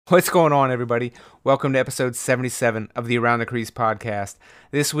What's going on, everybody? Welcome to episode 77 of the Around the Crease podcast.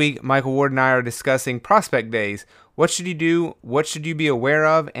 This week, Michael Ward and I are discussing prospect days. What should you do? What should you be aware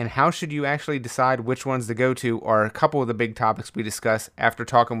of? And how should you actually decide which ones to go to are a couple of the big topics we discuss after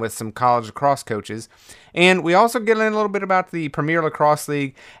talking with some college lacrosse coaches. And we also get in a little bit about the Premier Lacrosse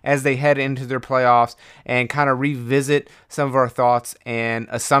League as they head into their playoffs and kind of revisit some of our thoughts and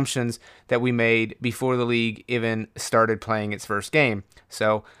assumptions that we made before the league even started playing its first game.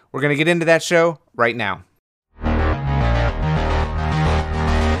 So we're going to get into that show right now.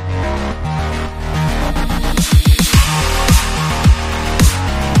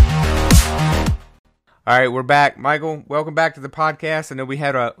 All right, we're back. Michael, welcome back to the podcast. I know we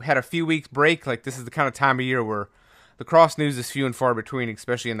had a few weeks break. Like, this is the kind of time of year where lacrosse news is few and far between,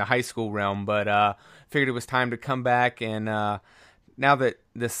 especially in the high school realm. But figured it was time to come back. And now that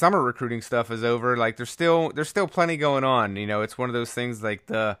the summer recruiting stuff is over, like there's still plenty going on. You know, it's one of those things like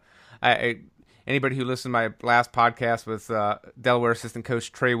anybody who listened to my last podcast with Delaware assistant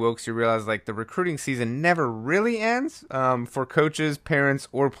coach Trey Wilkes, you realize like the recruiting season never really ends for coaches, parents,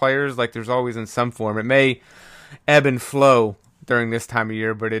 or players. Like there's always in some form. It may ebb and flow during this time of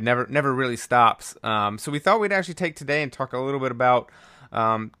year, but it never really stops. So we thought we'd actually take today and talk a little bit about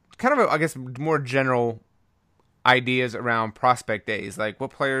kind of, I guess, more general ideas around prospect days, like what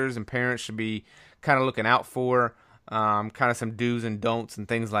players and parents should be kind of looking out for, kind of some do's and don'ts and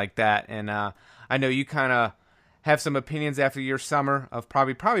things like that. And I know you kind of have some opinions after your summer of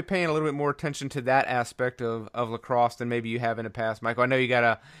probably paying a little bit more attention to that aspect of lacrosse than maybe you have in the past. Michael, I know you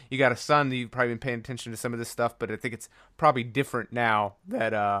got a son that you've probably been paying attention to some of this stuff, but I think it's probably different now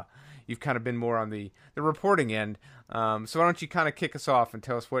that you've kind of been more on the reporting end. So why don't you kind of kick us off and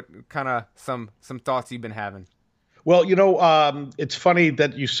tell us what kind of some thoughts you've been having? Well, it's funny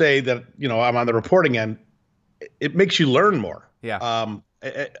that you say that, I'm on the reporting end. It makes you learn more. Yeah.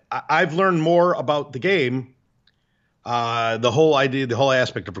 I've learned more about the game, the whole idea, the whole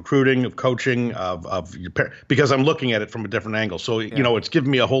aspect of recruiting, of coaching, of your because I'm looking at it from a different angle. So, it's given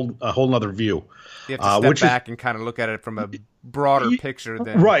me a whole nother view. You have to step back and kind of look at it from a broader picture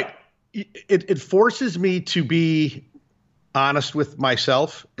than right. It forces me to be honest with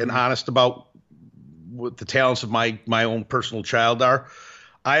myself and honest about what the talents of my own personal child are.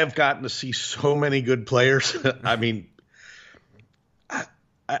 I have gotten to see so many good players. I mean,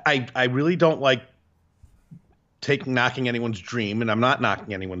 I really don't like knocking anyone's dream, and I'm not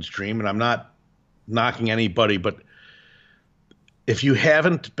knocking anyone's dream, and I'm not knocking anybody. But if you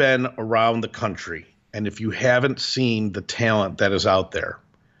haven't been around the country, and if you haven't seen the talent that is out there,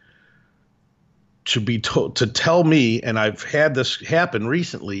 to tell me, and I've had this happen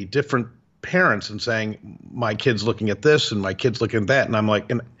recently, different parents and saying my kid's looking at this and my kid's looking at that, and I'm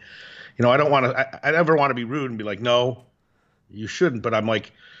like, and I don't want to. I never want to be rude and be like, no, you shouldn't. But I'm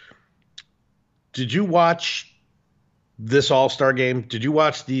like, did you watch this all-star game? Did you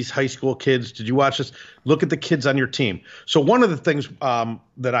watch these high school kids? Did you watch this? Look at the kids on your team. So one of the things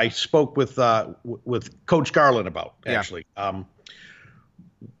that I spoke with Coach Garland about, actually,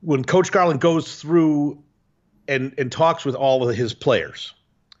 when Coach Garland goes through and talks with all of his players,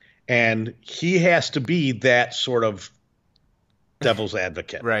 and he has to be that sort of devil's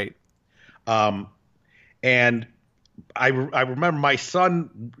advocate. Right. And I remember my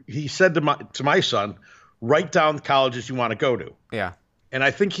son, he said to my son, write down colleges you want to go to. Yeah. And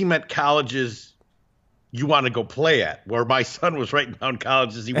I think he meant colleges you want to go play at, where my son was writing down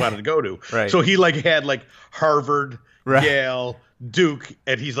colleges he wanted to go to. Right. So he had Harvard, right, Yale, Duke,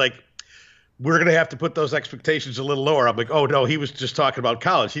 and he's like, we're going to have to put those expectations a little lower. I'm like, oh no, he was just talking about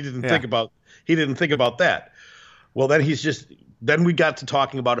college. He didn't think about that. Well, then we got to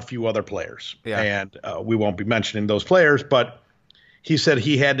talking about a few other players, and we won't be mentioning those players, but he said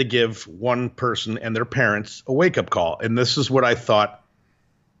he had to give one person and their parents a wake-up call. And this is what I thought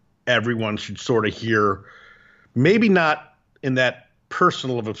everyone should sort of hear, maybe not in that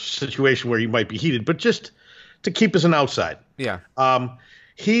personal of a situation where you might be heated, but just to keep us an outside. Yeah.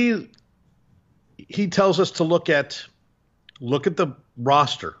 He tells us to look at the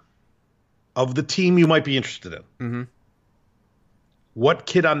roster of the team you might be interested in. Mm-hmm. What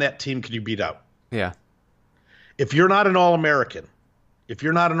kid on that team could you beat out? Yeah. If you're not an All-American, if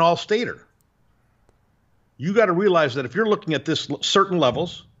you're not an All-Stater, you got to realize that if you're looking at this certain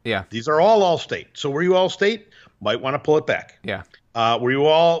levels, these are all-State. So were you All-State? Might want to pull it back. Yeah. Were you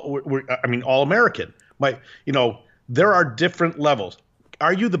All-American? There are different levels.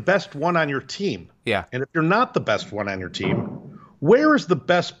 Are you the best one on your team? Yeah. And if you're not the best one on your team, where is the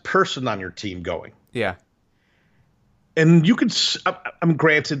best person on your team going? Yeah. And you could, I'm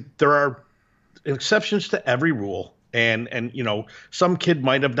granted, there are exceptions to every rule. And some kid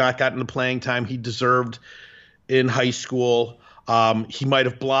might have not gotten the playing time he deserved in high school. He might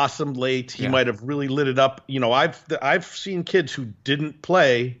have blossomed late. He Yeah. might have really lit it up. I've seen kids who didn't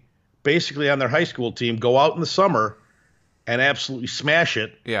play basically on their high school team go out in the summer and absolutely smash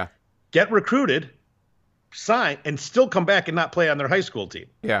it, Yeah. get recruited, sign, and still come back and not play on their high school team.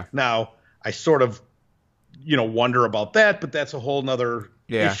 Yeah. Now, I sort of, wonder about that, but that's a whole nother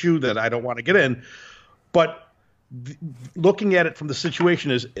issue that I don't want to get in. But looking at it from the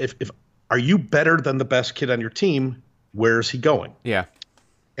situation is, if are you better than the best kid on your team? Where is he going? Yeah.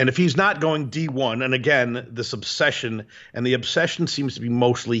 And if he's not going D1, and again, this obsession, and the obsession seems to be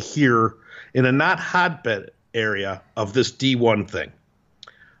mostly here in a not hotbed area of this D1 thing.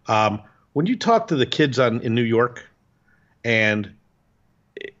 When you talk to the kids in New York, and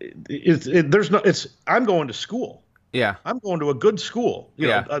I'm going to school. Yeah. I'm going to a good school.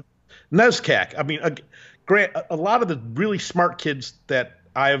 NESCAC. I mean, a lot of the really smart kids that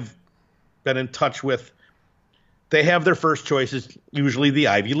I've been in touch with, they have their first choices usually the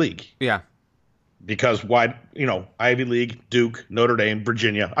Ivy League. Yeah. Because why? Ivy League, Duke, Notre Dame,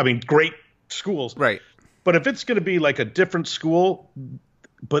 Virginia. I mean, great schools. Right. But if it's going to be like a different school,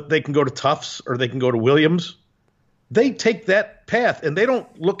 but they can go to Tufts or they can go to Williams, they take that path and they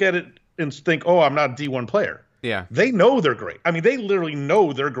don't look at it and think, oh, I'm not a D1 player. Yeah. They know they're great. I mean, they literally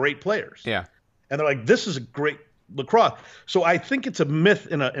know they're great players. Yeah. And they're like, this is a great lacrosse. So I think it's a myth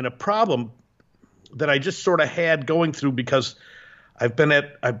and a problem that I just sort of had going through, because I've been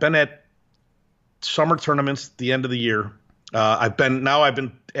at summer tournaments at the end of the year. I've been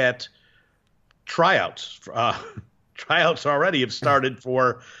at tryouts. Tryouts already have started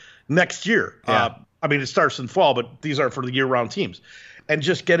for next year. Yeah. I mean, it starts in fall, but these are for the year-round teams. And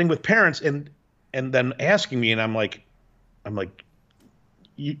just getting with parents and then asking me, and I'm like,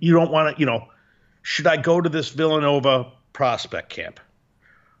 you don't want to, should I go to this Villanova prospect camp?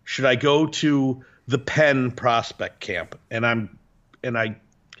 Should I go to the Penn prospect camp? And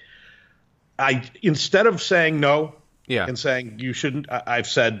I instead of saying no, and saying you shouldn't, I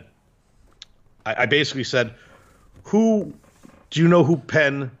basically said, do you know who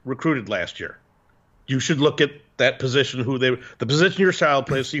Penn recruited last year? You should look at that position, the position your child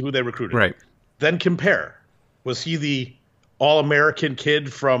plays, see who they recruited. Right. Then compare. Was he the All-American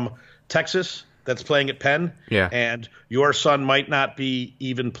kid from Texas that's playing at Penn? Yeah. And your son might not be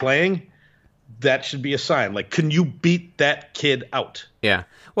even playing? That should be a sign. Like, can you beat that kid out? Yeah.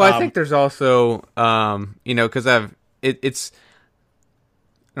 Well, I think there's also, because it's,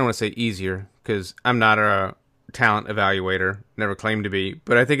 I don't want to say easier, because I'm not a talent evaluator, never claimed to be,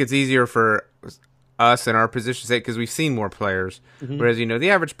 but I think it's easier for us in our position, say, because we've seen more players. Mm-hmm. Whereas, the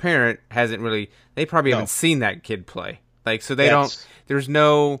average parent hasn't really, they probably haven't seen that kid play. Like, so there's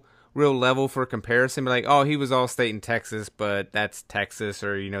no real level for comparison. But like, oh, he was all state in Texas, but that's Texas,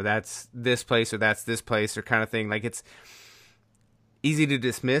 or, that's this place, or that's this place, or kind of thing. Like, it's easy to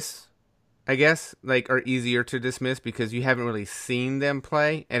dismiss, I guess, or easier to dismiss because you haven't really seen them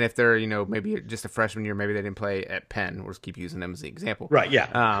play. And if they're, maybe just a freshman year, maybe they didn't play at Penn. We'll just keep using them as the example. Right,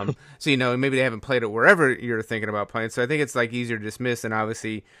 yeah. So, maybe they haven't played it wherever you're thinking about playing. So I think it's easier to dismiss. And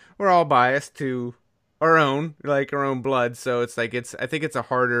obviously we're all biased to our own blood. So it's I think it's a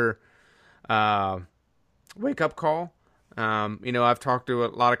harder wake up call. I've talked to a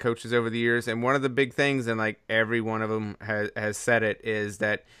lot of coaches over the years, and one of the big things, and every one of them has said it, is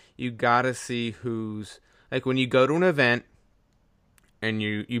that you gotta see who's, when you go to an event and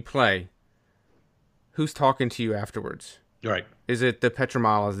you play, who's talking to you afterwards. Right. Is it the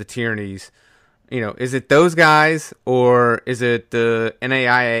Petromalas, the Tierneys? Is it those guys, or is it the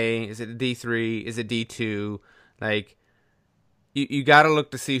NAIA? Is it the D3? Is it D2? You gotta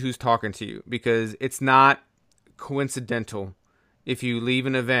look to see who's talking to you, because it's not coincidental if you leave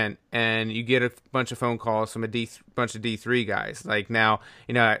an event and you get a bunch of phone calls from bunch of D3 guys. Now,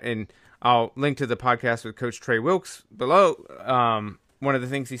 and I'll link to the podcast with Coach Trey Wilkes below. One of the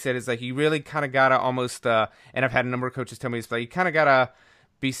things he said is you really kind of gotta almost, and I've had a number of coaches tell me this, you kind of gotta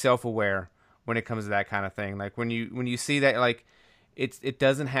be self-aware when it comes to that kind of thing. When you see that, it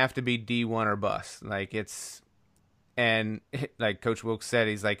doesn't have to be D1 or bust. And Coach Wilkes said,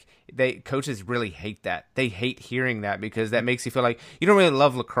 he's coaches really hate that. They hate hearing that, because that makes you feel like you don't really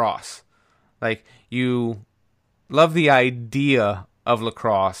love lacrosse. You love the idea of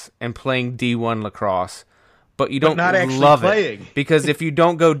lacrosse and playing D1 lacrosse, but you don't love it. Because if you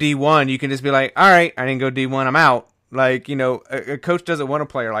don't go D1, you can just be like, all right, I didn't go D1, I'm out. A coach doesn't want a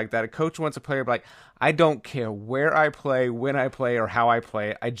player like that. A coach wants a player I don't care where I play, when I play, or how I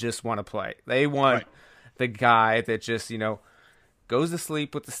play. I just want to play. They want the guy that just, goes to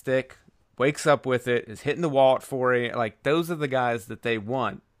sleep with the stick, wakes up with it, is hitting the wall at 4 a.m. Like, those are the guys that they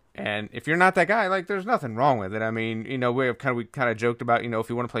want. And if you're not that guy, like, there's nothing wrong with it. I mean, you know, we kind of joked about, you know, if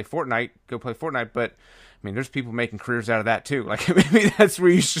you want to play Fortnite, go play Fortnite. But I mean, there's people making careers out of that too. Like, maybe that's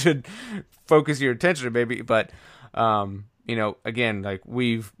where you should focus your attention, maybe. But you know, again, like,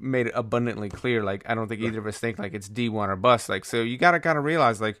 we've made it abundantly clear. Like, I don't think either of us think like it's D1 or bust. Like, so you got to kind of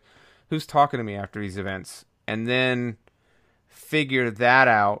realize, like, who's talking to me after these events, and then figure that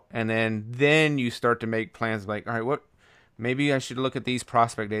out, and then you start to make plans. Like, all right, maybe I should look at these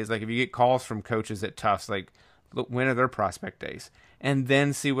prospect days. Like, if you get calls from coaches at Tufts, like, look, when are their prospect days? And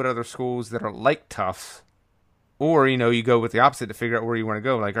then see what other schools that are like Tufts, or, you know, you go with the opposite to figure out where you want to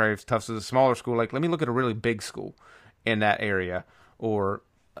go. Like, all right, if Tufts is a smaller school, like, let me look at a really big school in that area, or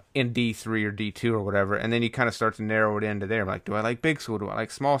in D3 or D2 or whatever. And then you kind of start to narrow it into there. Like, do I like big school? Do I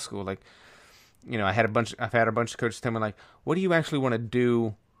like small school? Like, you know, I've had a bunch of coaches tell me, like, what do you actually want to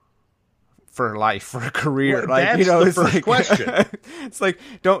do for life, for a career? Well, like, that's you know, the it's first like, question. It's like,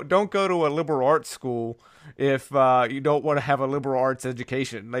 don't go to a liberal arts school if you don't want to have a liberal arts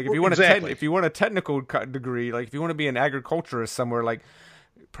education. Like, if you want if you want a technical degree, like if you want to be an agriculturist somewhere, like,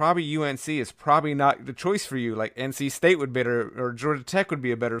 probably UNC is probably not the choice for you. Like, NC State would be better, or Georgia Tech would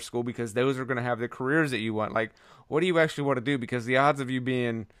be a better school, because those are going to have the careers that you want. Like, what do you actually want to do? Because the odds of you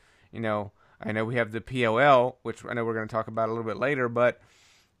being, you know, I know we have the PLL, which I know we're going to talk about a little bit later, but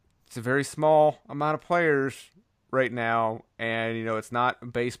it's a very small amount of players right now. And, you know, it's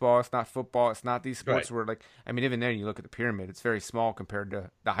not baseball, it's not football, it's not these sports where, like, I mean, even then you look at the pyramid, it's very small compared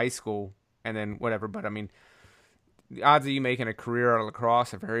to the high school and then whatever. But I mean, the odds of you making a career out of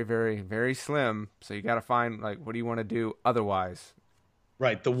lacrosse are very, very, very slim. So you got to find, like, what do you want to do otherwise?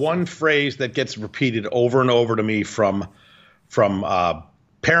 Right. The one phrase that gets repeated over and over to me from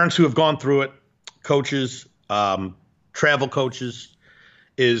parents who have gone through it, coaches, travel coaches,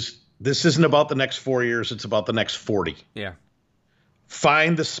 is this isn't about the next 4 years, it's about the next 40. Yeah.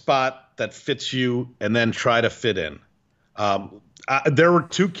 Find the spot that fits you and then try to fit in. There were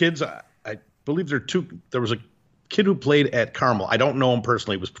two kids, I believe there was a kid who played at Carmel. I don't know him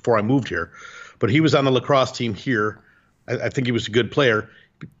personally. It was before I moved here, but he was on the lacrosse team here. I think he was a good player,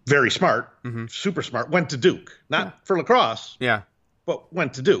 very smart, super smart, went to Duke, not for lacrosse. Yeah. But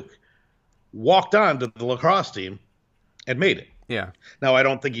went to Duke, walked on to the lacrosse team, and made it. Yeah. Now, I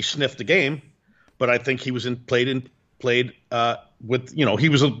don't think he sniffed a game, but I think he was played with, you know, he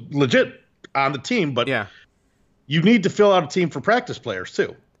was legit on the team. But yeah, you need to fill out a team for practice players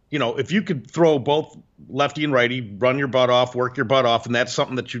too. You know, if you could throw both lefty and righty, run your butt off, work your butt off, and that's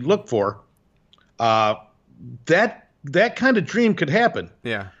something that you look for, that kind of dream could happen.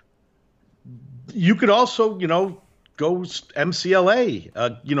 Yeah. You could also, you know, go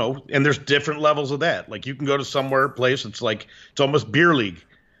MCLA, you know, and there's different levels of that. Like, you can go to place it's like, it's almost beer league.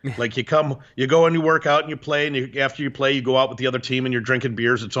 Like, you go and you work out and you play, and after you play, you go out with the other team and you're drinking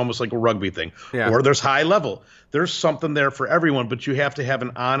beers. It's almost like a rugby thing. Yeah. Or there's high level. There's something there for everyone, but you have to have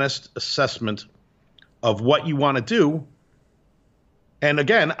an honest assessment of what you want to do. And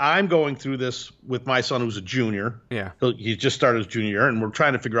again, I'm going through this with my son, who's a junior. Yeah. He just started his junior year, and we're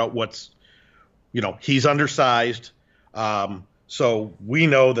trying to figure out you know, he's undersized. So we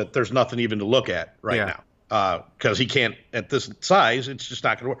know that there's nothing even to look at right now, because he can't, at this size, it's just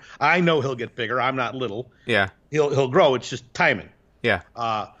not going to work. I know he'll get bigger. I'm not little. Yeah. He'll grow. It's just timing. Yeah.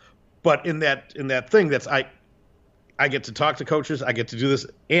 But in that thing, I get to talk to coaches, I get to do this,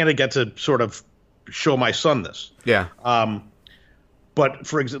 and I get to sort of show my son this. Yeah. But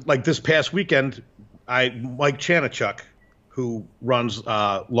for example, like this past weekend, Mike Chanichuk, who runs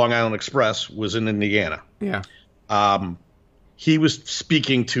Long Island Express, was in Indiana. Yeah. He was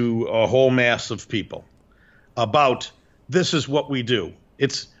speaking to a whole mass of people about, this is what we do.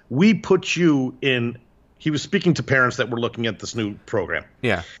 We put you in. He was speaking to parents that were looking at this new program.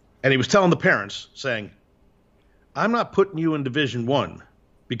 Yeah. And he was telling the parents, saying, I'm not putting you in Division I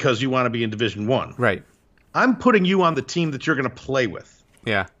because you want to be in Division I. Right. I'm putting you on the team that you're going to play with.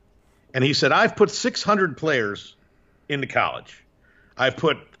 Yeah. And he said, I've put 600 players into college. I've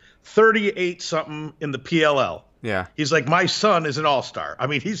put 38 something in the PLL. Yeah. He's like, my son is an all-star. I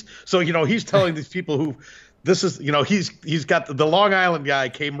mean, he's telling these people who, this is, you know, he's got the Long Island guy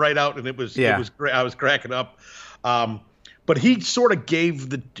came right out, and it was great. I was cracking up. But he sort of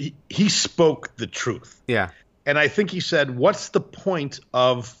he spoke the truth. Yeah. And I think he said, what's the point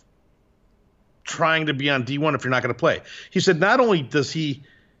of trying to be on D1 if you're not going to play? He said, not only does he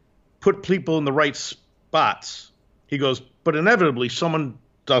put people in the right spots, he goes, but inevitably someone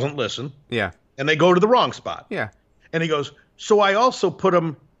doesn't listen. Yeah. And they go to the wrong spot. Yeah. And he goes, so I also put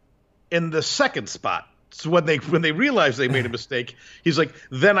them in the second spot So when they realize they made a mistake, he's like,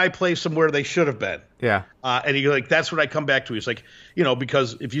 then I place them where they should have been. Yeah. And he like, that's what I come back to. He's like,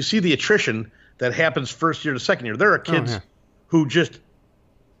 because if you see the attrition that happens first year to second year, there are kids who just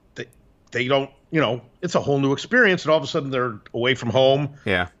they don't, it's a whole new experience, and all of a sudden they're away from home.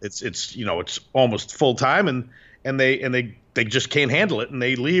 Yeah. It's almost full time, and they just can't handle it, and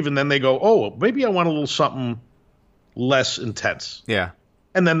they leave, and then they go, oh, well, maybe I want a little something less intense. Yeah.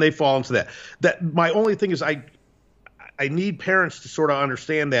 And then they fall into that. That my only thing is I need parents to sort of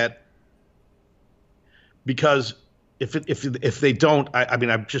understand that, because if they don't, I mean,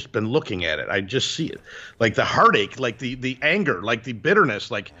 I've just been looking at it. I just see it, like the heartache, like the anger, like the bitterness,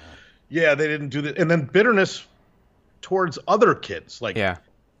 like, yeah, they didn't do that, and then bitterness towards other kids, like,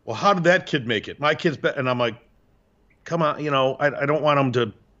 well, how did that kid make it? My kid's and I'm like, come on, I don't want them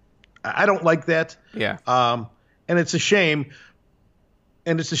to. I don't like that. Yeah. And it's a shame.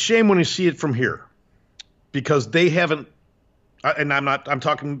 And it's a shame when you see it from here, because they haven't. And I'm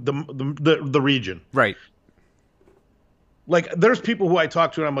talking the region. Right. Like, there's people who I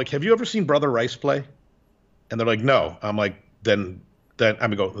talk to, and I'm like, have you ever seen Brother Rice play? And they're like, no. I'm like, then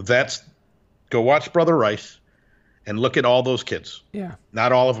I'm going to go watch Brother Rice and look at all those kids. Yeah.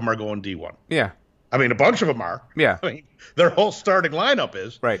 Not all of them are going D1. Yeah. I mean, a bunch of them are. Yeah. I mean, their whole starting lineup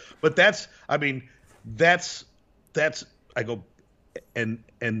is. Right. But that's I go, and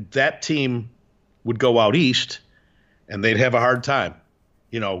that team would go out east, and they'd have a hard time.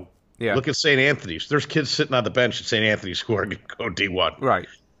 Yeah. Look at St. Anthony's. There's kids sitting on the bench at St. Anthony's who are going to go D1. Right.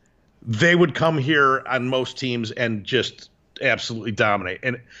 They would come here on most teams and just absolutely dominate.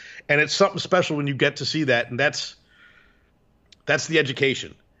 And it's something special when you get to see that. And that's the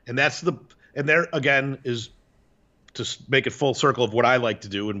education. And there again is to make it full circle of what I like to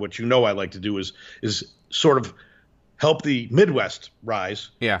do, and what I like to do is sort of help the Midwest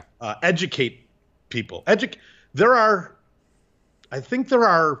rise. Yeah. Educate people. I think there are, there's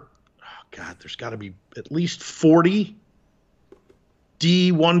got to be at least 40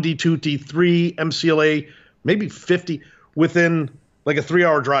 D1, D2, D3, MCLA, maybe 50 within like a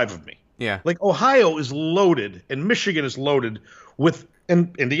 3-hour drive of me. Yeah. Like, Ohio is loaded, and Michigan is loaded with,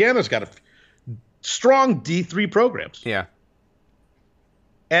 and Indiana's got a strong D3 programs. Yeah.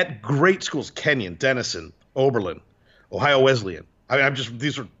 At great schools: Kenyon, Denison, Oberlin, Ohio Wesleyan.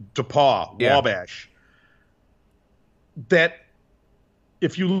 These are DePaul, Wabash. That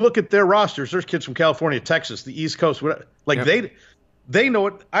if you look at their rosters, there's kids from California, Texas, the East Coast, whatever. Like, they know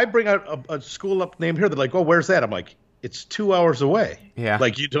it. I bring out a school up named here. They're like, oh, where's that? I'm like, it's 2 hours away. Yeah.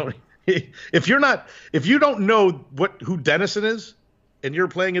 Like, you don't, if you don't know who Denison is, and you're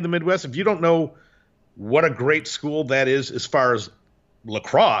playing in the Midwest, if you don't know what a great school that is as far as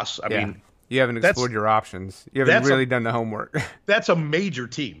lacrosse, I mean, you haven't explored your options. You haven't really done the homework. That's a major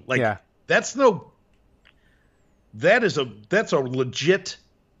team. Like, that's a legit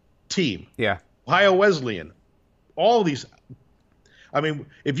team. Yeah. Ohio Wesleyan, all these. I mean,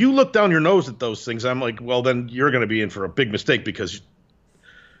 if you look down your nose at those things, I'm like, well, then you're going to be in for a big mistake, because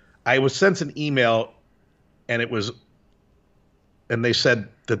I was sent an email, and they said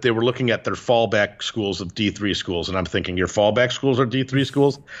that they were looking at their fallback schools of D3 schools. And I'm thinking, your fallback schools are D3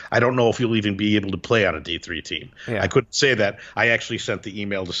 schools? I don't know if you'll even be able to play on a D3 team. Yeah. I couldn't say that. I actually sent the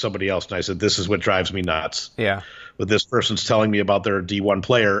email to somebody else, and I said, this is what drives me nuts. Yeah. But this person's telling me about their D1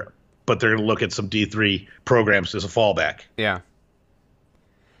 player, but they're going to look at some D3 programs as a fallback. Yeah.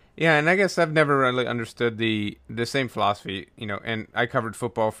 Yeah, and I guess I've never really understood the same philosophy, and I covered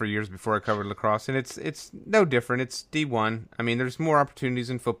football for years before I covered lacrosse, and it's no different. It's D1. I mean, there's more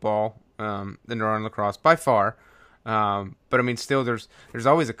opportunities in football than there are in lacrosse, by far. But I mean, still, there's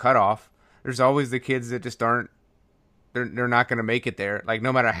always a cutoff. There's always the kids that just aren't, they're not going to make it there. Like,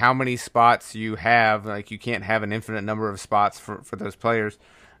 no matter how many spots you have, like, you can't have an infinite number of spots for those players.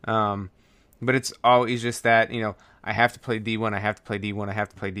 But it's always just that, I have to play D1, I have to play D1, I have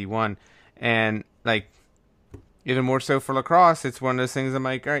to play D1. And, like, even more so for lacrosse, it's one of those things I'm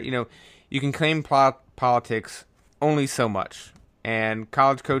like, all right, you can claim politics only so much. And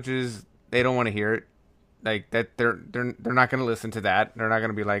college coaches, they don't want to hear it. Like, that they're not going to listen to that. They're not going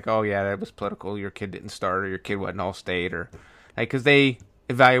to be like, oh, yeah, that was political. Your kid didn't start, or your kid wasn't all state, or like, because they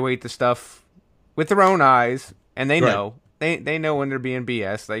evaluate the stuff with their own eyes, and they know. They know when they're being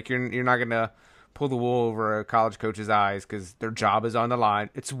BS. Like, you're not going to pull the wool over a college coach's eyes, because their job is on the line.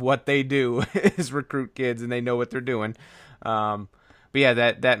 It's what they do is recruit kids, and they know what they're doing. But yeah,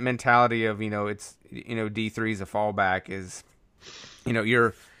 that mentality of, it's, D3 is a fallback is,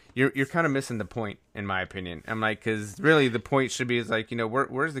 you're kind of missing the point, in my opinion. I'm like, because really the point should be is like,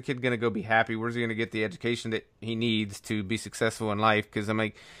 where's the kid gonna go be happy? Where's he gonna get the education that he needs to be successful in life? Because I'm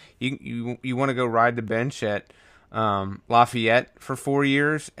like, you want to go ride the bench at Lafayette for 4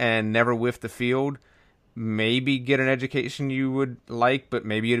 years and never whiff the field, maybe get an education you would like, but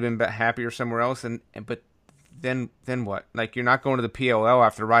maybe you'd have been happier somewhere else. But then what? Like, you're not going to the PLL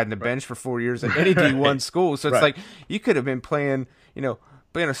after riding the bench for 4 years at any D1 school. So it's like you could have been playing,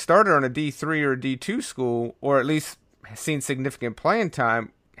 being a starter on a D3 or a D2 school, or at least seen significant playing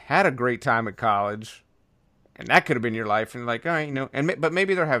time, had a great time at college, and that could have been your life. And like, all right, but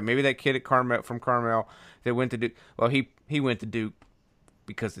maybe they're having, maybe that kid at Carmel that went to Duke. Well, he went to Duke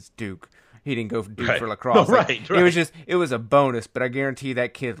because it's Duke. He didn't go for Duke for lacrosse. No, right. It was a bonus, but I guarantee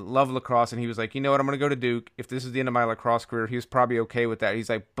that kid loved lacrosse, and he was like, you know what, I'm going to go to Duke. If this is the end of my lacrosse career, he was probably okay with that. He's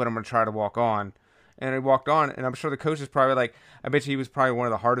like, but I'm going to try to walk on. And he walked on, and I'm sure the coach is probably like, I bet you he was probably one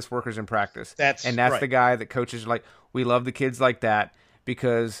of the hardest workers in practice. That's the guy that coaches are like, we love the kids like that,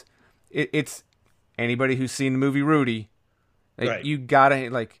 because it's anybody who's seen the movie Rudy, like, you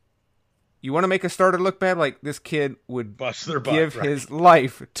gotta, like, you want to make a starter look bad? Like, this kid would bust their butt, give his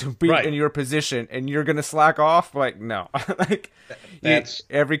life to be in your position, and you're going to slack off? Like, no. Like,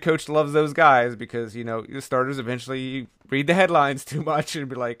 every coach loves those guys because, the starters eventually read the headlines too much and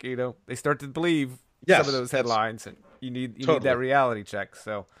be like, they start to believe some of those headlines, and you need that reality check.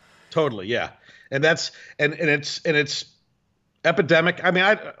 So totally, yeah. And that's and it's epidemic. I mean,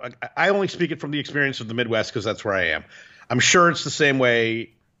 I only speak it from the experience of the Midwest because that's where I am. I'm sure it's the same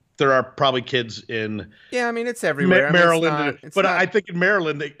way. There are probably kids in it's everywhere. Maryland, I think in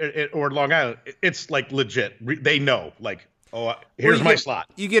Maryland or Long Island, it's like legit. They know, like, here's my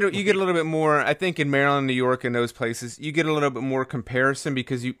slot. You get a little bit more. I think in Maryland, New York, and those places, you get a little bit more comparison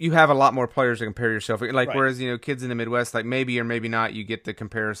because you have a lot more players to compare yourself. Like, whereas kids in the Midwest, like, maybe or maybe not, you get the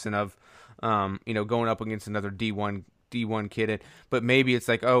comparison of going up against another D1 kid, but maybe it's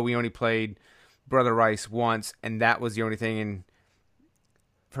like, oh, we only played Brother Rice once, and that was the only thing. And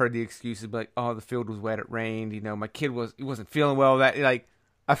I've heard the excuses like, oh, the field was wet, it rained, my kid wasn't feeling well. That, like,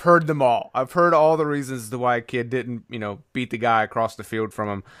 I've heard them all. I've heard all the reasons to why a kid didn't, beat the guy across the field from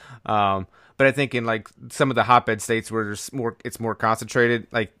him. But I think in, like, some of the hotbed states where it's more concentrated,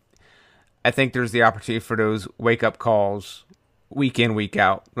 like, I think there's the opportunity for those wake up calls week in, week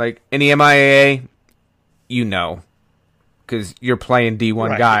out. Like, in the MIAA, because you're playing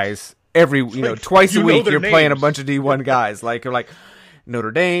D1 guys every, twice a week. You're playing a bunch of D1 guys. Like, you're like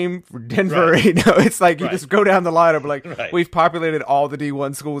Notre Dame, Denver. It's like you just go down the line of like, we've populated all the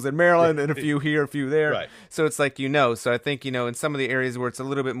D1 schools in Maryland and a few here, a few there. So it's like, so I think, in some of the areas where it's a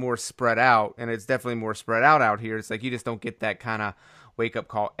little bit more spread out, and it's definitely more spread out here, it's like you just don't get that kind of wake up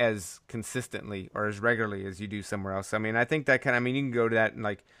call as consistently or as regularly as you do somewhere else. I mean, I think that you can go to that in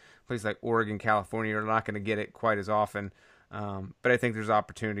like places like Oregon, California, you're not going to get it quite as often. But I think there's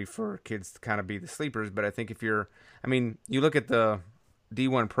opportunity for kids to kind of be the sleepers. But I think you look at the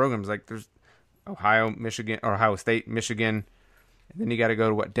D1 programs, like there's Ohio State, Michigan, and then you got to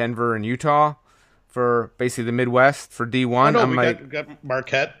go to Denver and Utah for basically the Midwest for D1. We got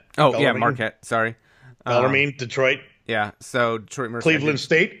Marquette. Oh, Bellarmine. Yeah, Marquette. Sorry. Bellarmine, Detroit. Yeah, so Detroit, Mercer, Cleveland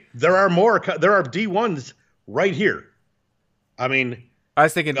State. There are D1s right here. I mean, I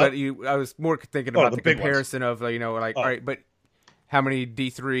was thinking, I was more thinking about the comparison of, all right, but how many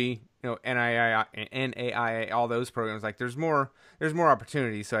D3, NAIA, all those programs, like there's more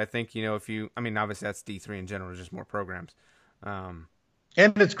opportunity. So I think, obviously that's D3 in general, is just more programs. And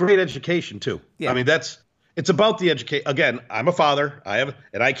it's great education too. Yeah. I mean, it's about the education. Again, I'm a father.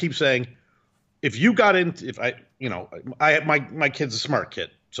 And I keep saying, if you got into, my kid's a smart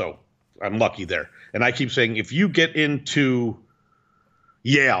kid, so I'm lucky there. And I keep saying, if you get into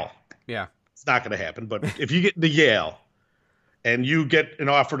Yale, it's not going to happen. But if you get into Yale and you get an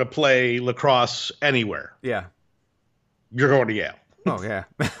offer to play lacrosse anywhere, you're going to Yale. Oh yeah,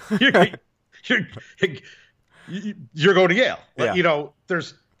 you're going to Yale. Yeah.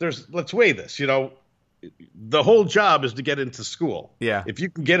 There's let's weigh this. The whole job is to get into school. Yeah. If you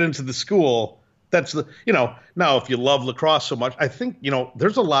can get into the school, that's the now if you love lacrosse so much, I think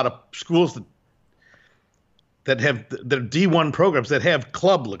there's a lot of schools that have the D1 programs that have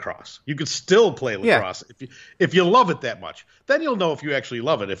club lacrosse. You could still play lacrosse if you love it that much. Then you'll know if you actually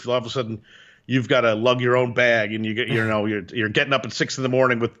love it. If all of a sudden you've got to lug your own bag and you're getting up at 6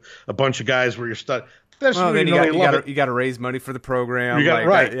 a.m. with a bunch of guys where you're stuck. Then you got to raise money for the program.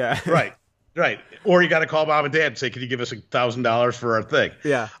 Right. Or you got to call mom and dad and say, "Can you give us $1,000 for our thing?"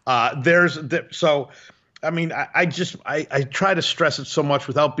 Yeah. So, I mean, I try to stress it so much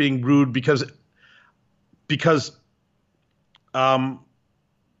without being rude because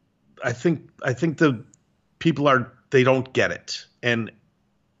I think the people they don't get it, and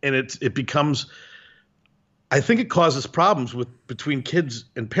it becomes. I think it causes problems between kids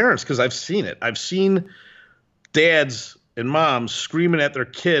and parents because I've seen it. I've seen dads and moms screaming at their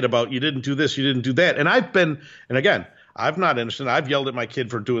kid about you didn't do this, you didn't do that, and again, I've not innocent. I've yelled at my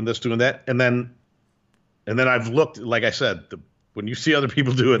kid for doing this, doing that, and then I've looked, like I said, when you see other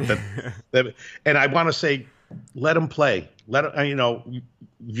people do it, and I want to say, let them play.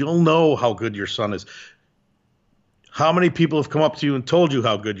 You'll know how good your son is. How many people have come up to you and told you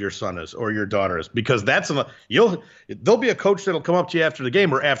how good your son is or your daughter is? Because there'll be a coach that'll come up to you after the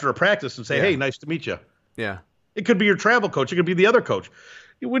game or after a practice and say, "Hey, nice to meet you." Yeah. It could be your travel coach. It could be the other coach.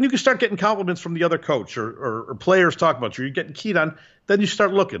 When you can start getting compliments from the other coach or players talk about you, you're getting keyed on, then you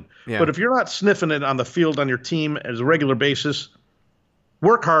start looking. Yeah. But if you're not sniffing it on the field on your team as a regular basis,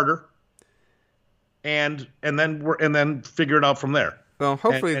 work harder and then figure it out from there. Well,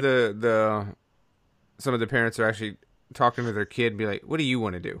 hopefully some of the parents are actually talking to their kid and be like, what do you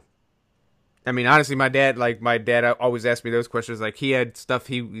want to do? I mean, honestly, my dad always asked me those questions. Like, he had stuff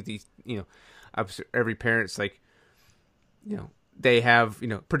every parent's like, they have,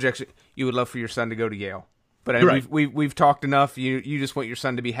 projection. You would love for your son to go to Yale. But Right. we've talked enough. You just want your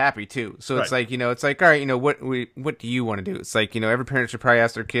son to be happy too. So it's Right. like, it's like, all right, what do you want to do? It's like, every parent should probably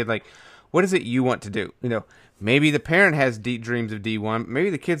ask their kid, like, what is it you want to do? Maybe the parent has deep dreams of D1.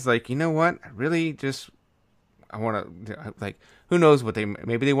 Maybe the kid's like, you know what? I really I want to, like, who knows what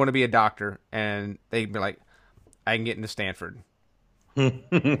maybe they want to be a doctor and they'd be like, I can get into Stanford.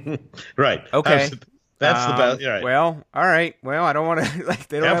 Right. Okay. That's the best. Right. Well, all right. Well, I don't want to, like,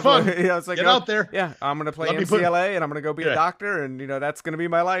 they don't Have fun. It's like, Get out there. Yeah, I'm going to play Let me MCLA and I'm going to go be a Yeah. doctor and, that's going to be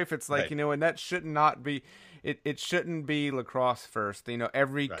my life. It's like, Right. And that should not be, it shouldn't be lacrosse first.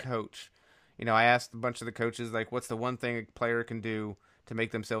 Every Right. coach, I asked a bunch of the coaches, like, what's the one thing a player can do to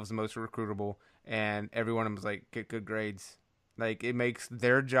make themselves the most recruitable? And every one of them was like, get good grades. Like, it makes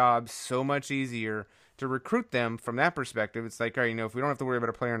their job so much easier to recruit them from that perspective. It's like, all right, if we don't have to worry about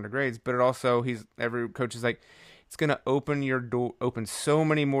a player under grades, but it also, every coach is like, it's going to open so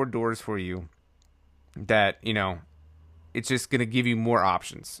many more doors for you that, it's just going to give you more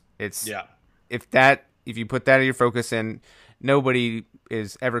options. If you put that in your focus, and nobody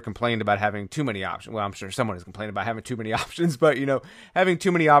is ever complained about having too many options. Well, I'm sure someone has complained about having too many options, but having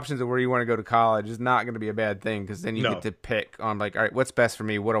too many options of where you want to go to college is not going to be a bad thing, because then you get to pick on, like, all right, what's best for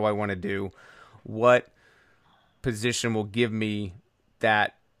me? What do I want to do? What position will give me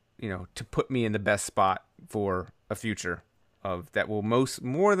that, to put me in the best spot for a future of that will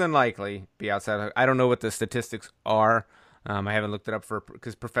more than likely be outside. I don't know what the statistics are. I haven't looked it up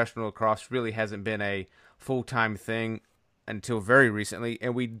because professional lacrosse really hasn't been a full-time thing until very recently,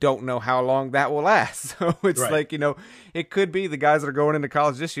 and we don't know how long that will last. So it's like, it could be the guys that are going into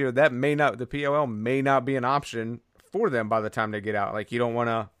college this year, the POL may not be an option for them by the time they get out. Like, you don't want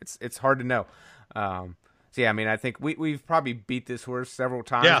to, it's hard to know. So yeah, I mean, I think we've probably beat this horse several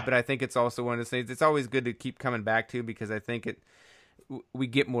times, but I think it's also one of those things it's always good to keep coming back to, because I think we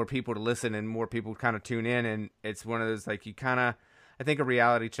get more people to listen and more people kind of tune in, and it's one of those, like, I think a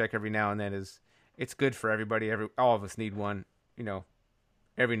reality check every now and then it's good for everybody. All of us need one,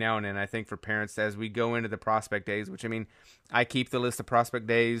 every now and then. I think for parents, as we go into the prospect days, which, I mean, I keep the list of prospect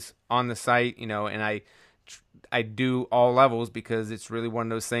days on the site, and I do all levels, because it's really one of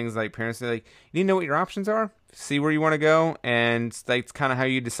those things, like, parents say, like, you need to know what your options are, see where you want to go, and that's kind of how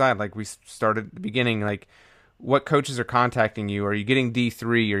you decide. Like we started at the beginning, like, what coaches are contacting you? Are you getting D3?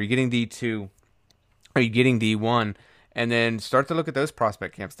 Are you getting D2? Are you getting D1? And then start to look at those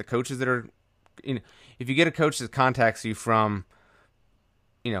prospect camps. The coaches that are, if you get a coach that contacts you from,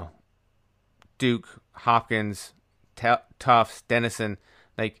 Duke, Hopkins, Tufts, Denison,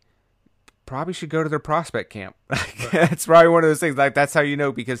 like, probably should go to their prospect camp. It's probably one of those things. Like, that's how you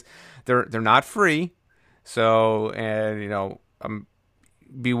know, because they're not free. So, and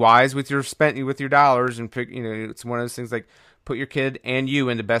be wise with your dollars, and pick. It's one of those things, like, put your kid and you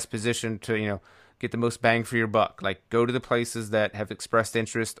in the best position to get the most bang for your buck. Like, go to the places that have expressed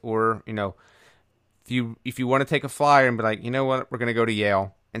interest, or if you want to take a flyer and be like, you know what, we're going to go to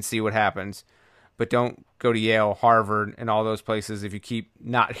Yale and see what happens. But don't go to Yale, Harvard, and all those places if you keep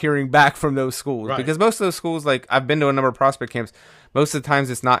not hearing back from those schools. Right. Because most of those schools, like, I've been to a number of prospect camps, most of the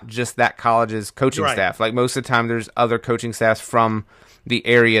times it's not just that college's coaching staff. Like, most of the time there's other coaching staffs from the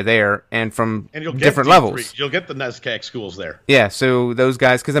area there and from different levels. You'll get the NESCAC schools there. Yeah, so those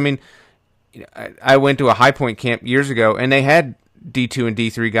guys, because, I mean, I went to a High Point camp years ago, and they had D2 and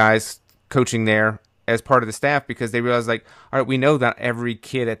D3 guys coaching there as part of the staff, because they realized, like, all right, we know that every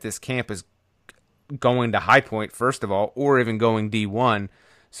kid at this camp is going to High Point, first of all, or even going D1.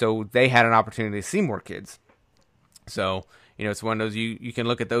 so they had an opportunity to see more kids. So, it's one of those, you can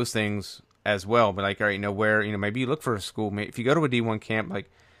look at those things as well, but like, all right, where, maybe you look for a school. If you go to a D1 camp, like,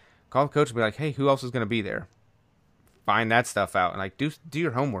 call the coach and be like, hey, who else is going to be there? Find that stuff out and like do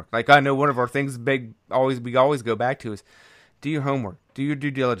your homework. Like, I know one of our things we always go back to is do your homework, do your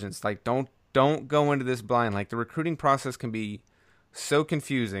due diligence. Like, don't go into this blind. Like, the recruiting process can be so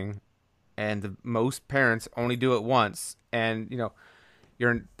confusing, and most parents only do it once, and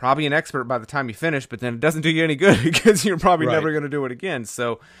you're probably an expert by the time you finish, but then it doesn't do you any good because you're probably never going to do it again.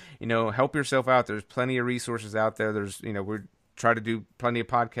 So, help yourself out. There's plenty of resources out there. There's, we're try to do plenty of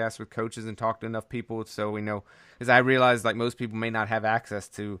podcasts with coaches and talk to enough people so we know, because I realize like most people may not have access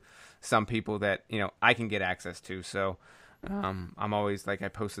to some people that, I can get access to. So, I'm always like, I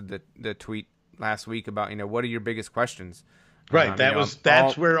posted the tweet last week about, what are your biggest questions? Right.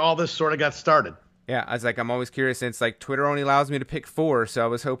 That's where all this sort of got started. Yeah, I was like, I'm always curious. And it's like Twitter only allows me to pick 4, so I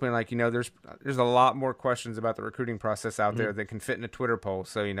was hoping like, there's a lot more questions about the recruiting process out there that can fit in a Twitter poll.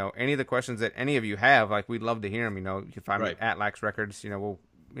 So, any of the questions that any of you have, like, we'd love to hear them. You can find me at Lax Records. We'll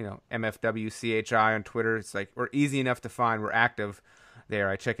MFWCHI on Twitter. It's like we're easy enough to find. We're active there.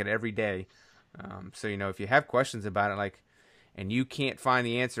 I check it every day. So if you have questions about it, like, and you can't find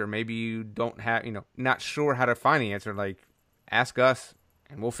the answer, maybe you don't have, not sure how to find the answer, like, ask us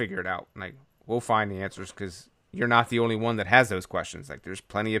and we'll figure it out. Like, we'll find the answers, because you're not the only one that has those questions. Like, there's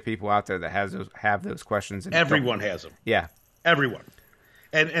plenty of people out there that have those questions. And everyone has them. Yeah, everyone.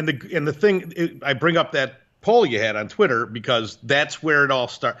 And the thing, I bring up that poll you had on Twitter because that's where it all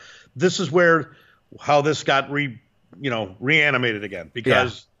started. This is how this got reanimated again.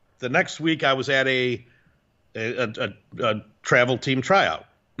 Because the next week I was at a travel team tryout,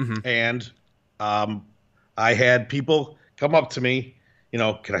 and I had people come up to me.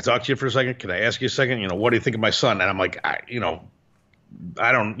 Can I talk to you for a second? Can I ask you a second? What do you think of my son? And I'm like, I don't,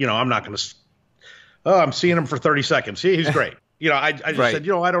 I'm not going to, I'm seeing him for 30 seconds. See, he's great. I just said,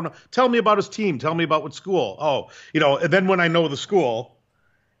 I don't know. Tell me about his team. Tell me about what school. Oh, and then when I know the school,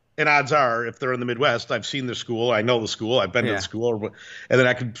 and odds are if they're in the Midwest, I've seen the school. I know the school. I've been to the school. And then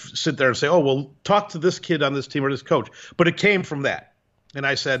I could sit there and say, oh, well, talk to this kid on this team or this coach. But it came from that. And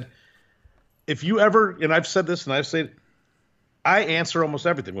I said, if you ever, and I've said this and I've said, I answer almost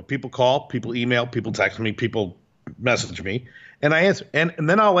everything. When people call, people email, people text me, people message me, and I answer. And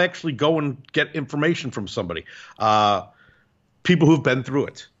then I'll actually go and get information from somebody, people who've been through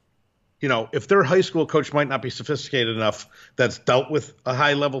it. If their high school coach might not be sophisticated enough that's dealt with a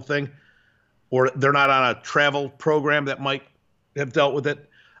high-level thing, or they're not on a travel program that might have dealt with it,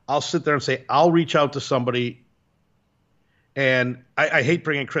 I'll sit there and say, I'll reach out to somebody. And I hate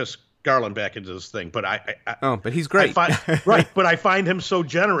bringing Chris Garland back into this thing, but but he's great. But I find him so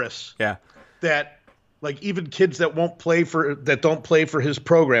generous. Yeah. That like even kids that don't play for his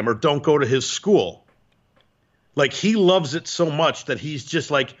program or don't go to his school, like he loves it so much that he's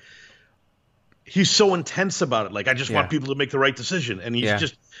just like, he's so intense about it. Like, I just want people to make the right decision. And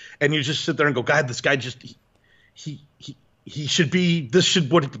he's and you just sit there and go, God, this guy he should be, this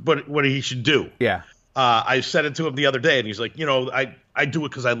should what he should do. Yeah. I said it to him the other day, and he's like, I do it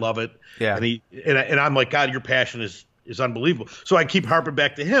because I love it. Yeah. And I'm like, God, your passion is unbelievable. So I keep harping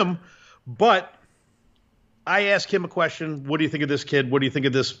back to him, but I ask him a question. What do you think of this kid? What do you think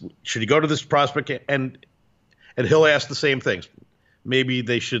of this? Should he go to this prospect? And he'll ask the same things. Maybe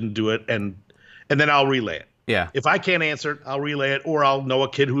they shouldn't do it. And then I'll relay it. Yeah. If I can't answer it, I'll relay it, or I'll know a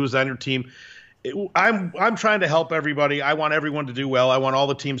kid who's on your team. I'm trying to help everybody. I want everyone to do well. I want all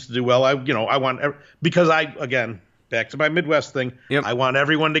the teams to do well. Because again, back to my Midwest thing. Yep. I want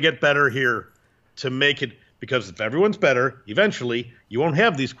everyone to get better here to make it, because if everyone's better, eventually you won't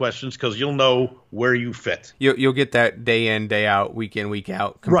have these questions because you'll know where you fit. You'll get that day in, day out, week in, week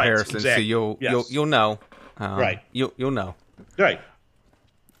out comparison. Right, exactly. So you'll know. Right. You'll know. Right.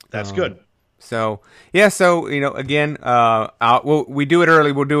 That's good. So again, we do it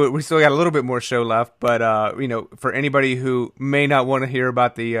early. We'll do it. We still got a little bit more show left, but for anybody who may not want to hear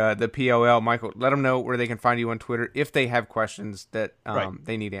about the POL, Michael, let them know where they can find you on Twitter if they have questions that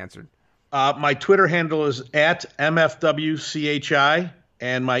they need answered. My Twitter handle is at MFWCHI,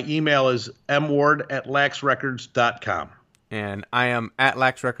 and my email is mward@laxrecords.com. And I am at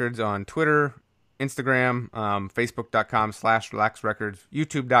Lax Records on Twitter, Instagram, Facebook.com/LaxRecords,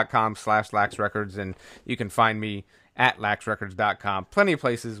 YouTube.com/LaxRecords, and you can find me at LaxRecords.com. Plenty of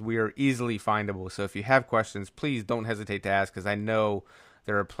places. We are easily findable. So if you have questions, please don't hesitate to ask, because I know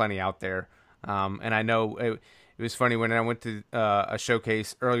there are plenty out there. And I know it was funny when I went to a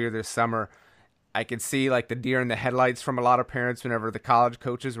showcase earlier this summer. I could see like the deer in the headlights from a lot of parents whenever the college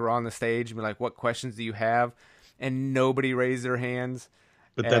coaches were on the stage and be like, what questions do you have? And nobody raised their hands.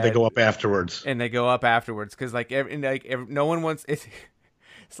 But then they go up afterwards. And they go up afterwards because no one wants it.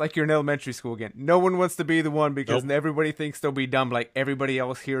 It's like you're in elementary school again. No one wants to be the one because everybody thinks they'll be dumb. Like everybody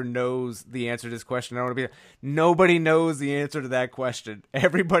else here knows the answer to this question. I want to be. Nobody knows the answer to that question.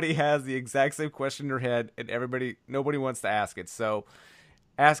 Everybody has the exact same question in their head, and nobody wants to ask it. So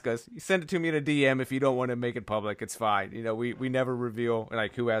ask us. You send it to me in a DM if you don't want to make it public. It's fine. We never reveal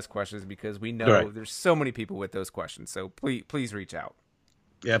like who asks questions because we know there's so many people with those questions. So please reach out.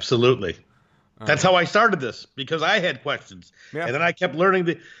 Absolutely. That's how I started this because I had questions, and then I kept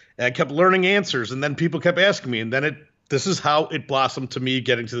learning answers, and then people kept asking me, and then this is how it blossomed to me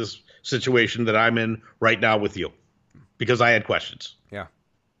getting to this situation that I'm in right now with you, because I had questions. Yeah,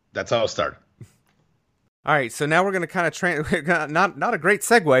 that's how it started. All right, so now we're going to kind of not a great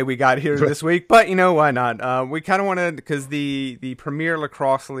segue we got here this week, but why not? We kind of want to because the Premier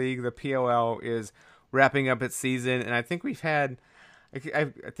Lacrosse League, the PLL, is wrapping up its season, and I think we've had.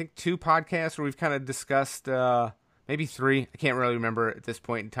 I think 2 podcasts where we've kind of discussed, maybe 3, I can't really remember at this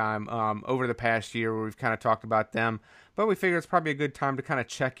point in time, over the past year where we've kind of talked about them. But we figure it's probably a good time to kind of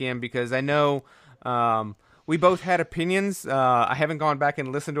check in because I know we both had opinions. I haven't gone back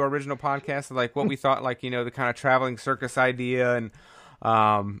and listened to our original podcast of like what we thought, like, the kind of traveling circus idea and,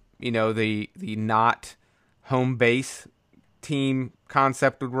 the not home base team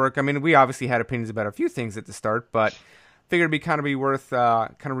concept would work. I mean, we obviously had opinions about a few things at the start, but figured it'd be worth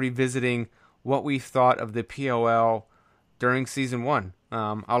kind of revisiting what we thought of the PLL during season 1.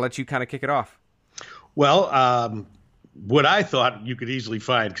 I'll let you kind of kick it off. Well, what I thought you could easily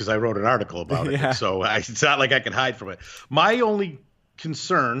find because I wrote an article about it, so it's not like I could hide from it. My only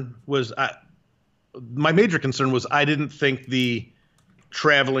concern was, my major concern was I didn't think the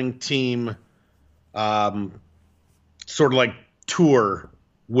traveling team sort of like tour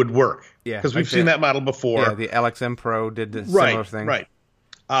would work. Yeah, because we've seen that model before. Yeah, the LXM Pro did the similar thing. Right.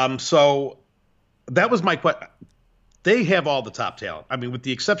 So that was my question. They have all the top talent. I mean, with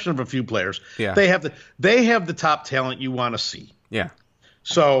the exception of a few players, they have the top talent you want to see. Yeah.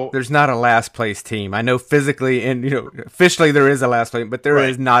 So there's not a last place team. I know physically and officially there is a last place, but there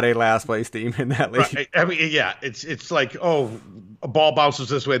is not a last place team in that league. Right. I mean, it's like a ball bounces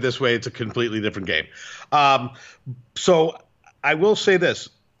this way. It's a completely different game. So I will say this.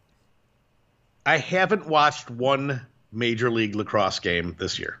 I haven't watched one Major League Lacrosse game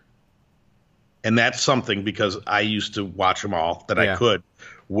this year. And that's something because I used to watch them all that I could,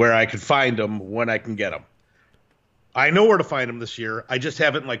 where I could find them when I can get them. I know where to find them this year. I just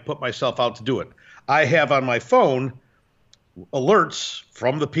haven't put myself out to do it. I have on my phone alerts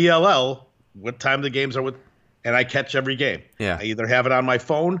from the PLL, what time the games are with, and I catch every game. Yeah. I either have it on my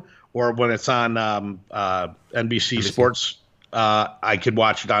phone or when it's on NBC Sports, I could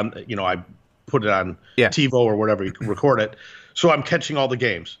watch it on, I put it on TiVo or whatever you can record it. So I'm catching all the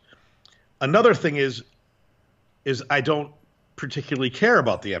games. Another thing is I don't particularly care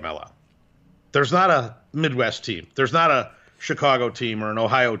about the MLL. There's not a Midwest team. There's not a Chicago team or an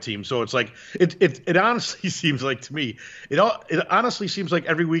Ohio team. So it's like it honestly seems like to me it honestly seems like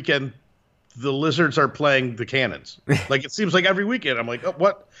every weekend the Lizards are playing the Cannons. Like it seems like every weekend I'm like, oh,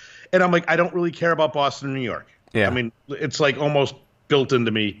 what? And I'm like, I don't really care about Boston and New York. Yeah. I mean, it's like almost built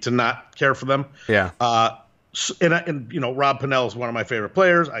into me to not care for them. Yeah. And Rob Pennell is one of my favorite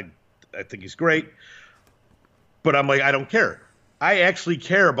players. I think he's great. But I'm like, I don't care. I actually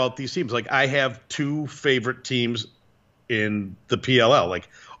care about these teams. Like I have 2 favorite teams in the PLL. Like,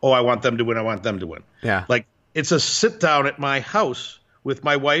 I want them to win. I want them to win. Yeah. Like it's a sit down at my house with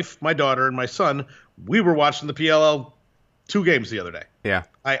my wife, my daughter, and my son. We were watching the PLL 2 games the other day. Yeah.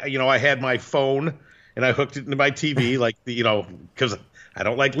 I had my phone and I hooked it into my TV, because I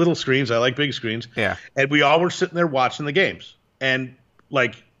don't like little screens. I like big screens. Yeah. And we all were sitting there watching the games. And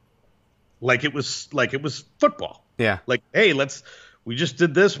like it was football. Yeah. Like, hey, we just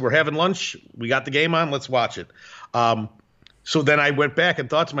did this. We're having lunch. We got the game on. Let's watch it. So then I went back and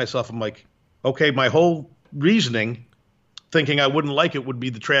thought to myself, I'm like, okay, my whole reasoning, thinking I wouldn't like it, would be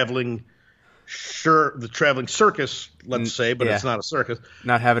the traveling circus, let's say, but it's not a circus.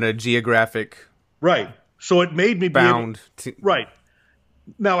 Not having a geographic right. So it made me bound. Right.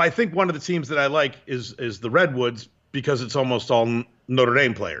 Now I think one of the teams that I like is the Redwoods because it's almost all Notre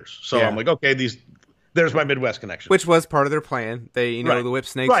Dame players. So I'm like, okay, there's my Midwest connection. Which was part of their plan. They, the Whip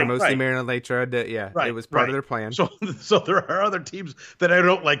Snakes are mostly Maryland. They tried to, it was part of their plan. So there are other teams that I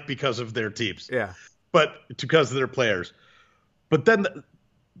don't like because of their teams. Yeah. But because of their players. But then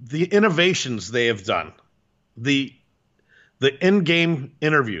the innovations they have done, the in-game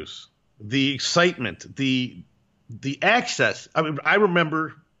interviews, the excitement, the access. I mean, I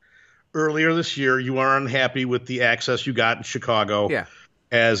remember earlier this year you were unhappy with the access you got in Chicago. Yeah.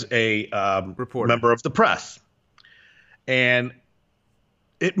 as a Reporter. member of the press. And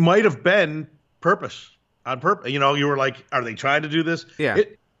it might have been on purpose. You were like, are they trying to do this? Yeah.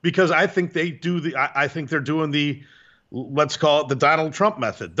 Because I think they do I think they're doing the, let's call it the Donald Trump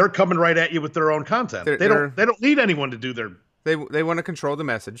method. They're coming right at you with their own content. They don't need anyone to do their. They want to control the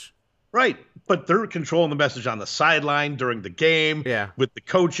message. Right. But they're controlling the message on the sideline during the game. Yeah. With the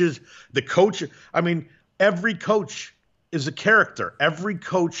coaches. I mean, every coach is a character. Every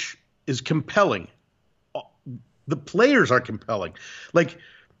coach is compelling. The players are compelling. Like,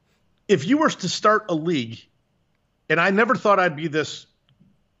 if you were to start a league, and I never thought I'd be this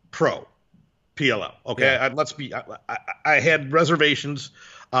pro PLL. Okay. Yeah. I had reservations.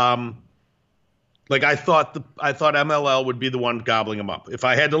 Like I thought MLL would be the one gobbling them up. If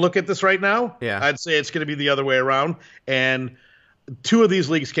I had to look at this right now, I'd say it's going to be the other way around. And two of these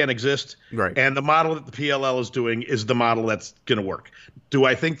leagues can't exist. Right. And the model that the PLL is doing is the model that's going to work. Do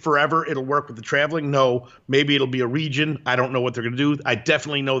I think forever it'll work with the traveling? No. Maybe it'll be a region. I don't know what they're going to do. I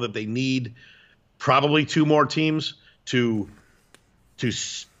definitely know that they need probably two more teams to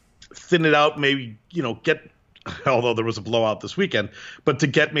thin it out. Maybe, get. Although there was a blowout this weekend, but to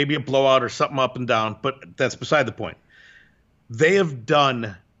get maybe a blowout or something up and down, but that's beside the point. They have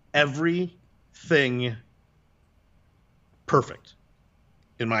done everything perfect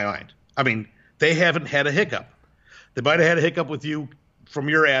in my mind. I mean, they haven't had a hiccup. They might have had a hiccup with you from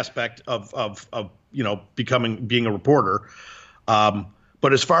your aspect of being a reporter.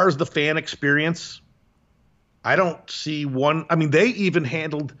 But as far as the fan experience, I don't see one. I mean, they even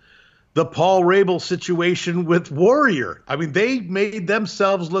handled the Paul Rabel situation with Warrior. I mean, they made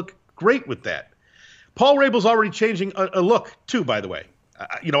themselves look great with that. Paul Rabel's already changing a look, too, by the way.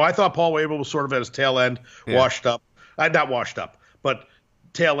 I thought Paul Rabel was sort of at his tail end, washed up. Not washed up, but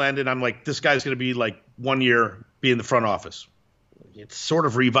tail end, and I'm like, this guy's going to be like 1 year be in the front office. It's sort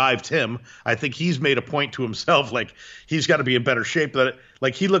of revived him. I think he's made a point to himself, like he's got to be in better shape.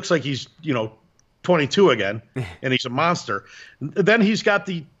 Like he looks like he's, 22 again, and he's a monster. Then he's got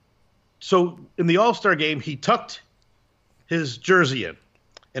so in the All-Star game, he tucked his jersey in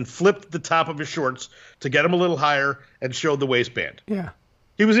and flipped the top of his shorts to get him a little higher and showed the waistband. Yeah.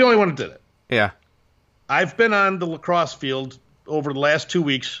 He was the only one who did it. Yeah. I've been on the lacrosse field over the last 2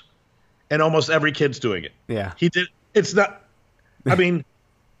 weeks, and almost every kid's doing it. Yeah. He did. It's not. I mean,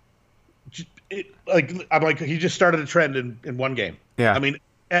 he just started a trend in one game. Yeah. I mean,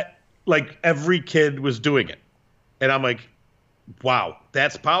 every kid was doing it, and I'm like, wow,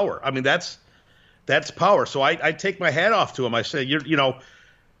 that's power. I mean, that's power. So I take my hat off to him. I say,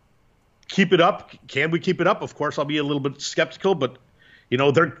 keep it up. Can we keep it up? Of course, I'll be a little bit skeptical, but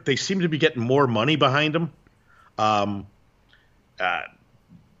they seem to be getting more money behind them.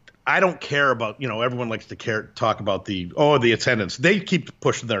 I don't care about, everyone likes to talk about the attendance. They keep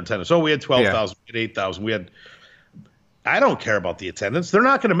pushing their attendance. Oh, we had 12,000, we had 8,000. I don't care about the attendance. They're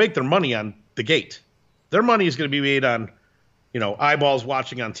not going to make their money on the gate. Their money is going to be made on, eyeballs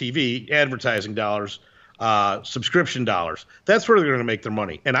watching on TV, advertising dollars, subscription dollars. That's where they're going to make their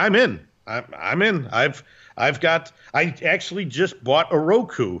money. And I'm in. I'm in. I actually just bought a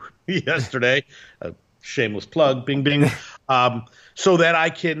Roku yesterday. A shameless plug, bing, bing. So that I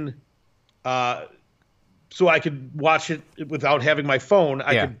can watch it without having my phone.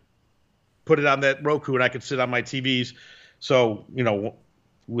 I could put it on that Roku and I could sit on my TVs. So,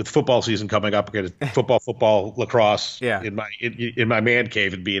 with football season coming up, I get football, lacrosse in my man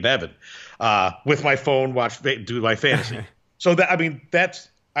cave and be in heaven. With my phone, do my fantasy. So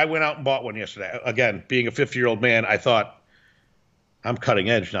I went out and bought one yesterday. Again, being a 50-year-old man, I thought, I'm cutting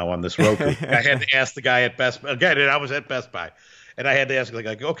edge now on this Roku. I had to ask the guy at Best Buy. Again, and I was at Best Buy. And I had to ask,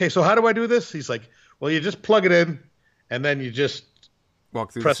 okay, so how do I do this? He's like, well, you just plug it in, and then you just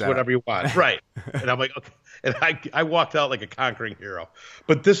press whatever you want. Right. And I'm like, okay. And I walked out like a conquering hero.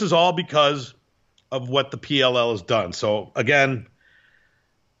 But this is all because of what the PLL has done. So, again,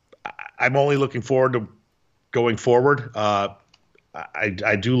 I'm only looking forward to going forward.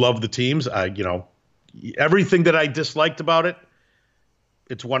 I do love the teams. Everything that I disliked about it,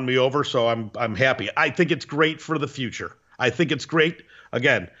 it's won me over, so I'm happy. I think it's great for the future. I think it's great.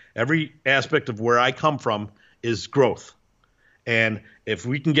 Again, every aspect of where I come from is growth. And if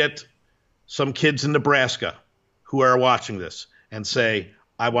we can get some kids in Nebraska who are watching this and say,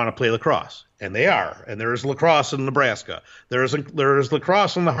 I want to play lacrosse, and they are, and there is lacrosse in Nebraska. There is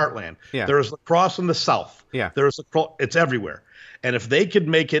lacrosse in the heartland. Yeah. There is lacrosse in the South. Yeah. It's everywhere. And if they could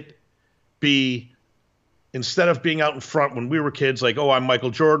make it be, instead of being out in front when we were kids, like, oh, I'm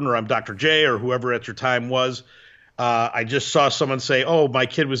Michael Jordan or I'm Dr. J or whoever at your time was, I just saw someone say, oh, my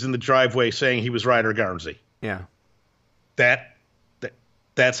kid was in the driveway saying he was Ryder Garnsey. Yeah.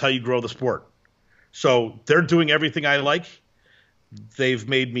 That's how you grow the sport. So they're doing everything I like. They've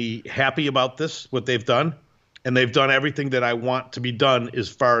made me happy about this, what they've done, and they've done everything that I want to be done as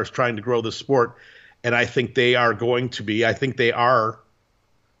far as trying to grow the sport. And I think they are going to be. I think they are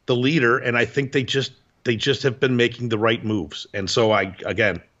the leader, and I think they just have been making the right moves. And so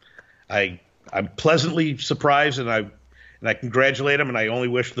I'm pleasantly surprised, and I congratulate them, and I only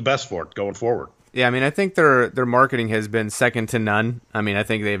wish the best for it going forward. Yeah, I mean, I think their marketing has been second to none. I mean, I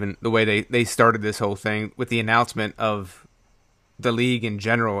think the way they started this whole thing with the announcement of the league in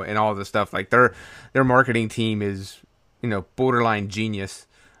general and all the stuff, like their marketing team is, borderline genius.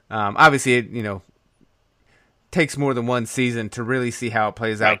 Obviously, it, takes more than one season to really see how it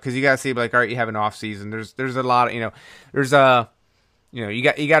plays out, because you got to see, like, all right, you have an off season. There's a lot of, there's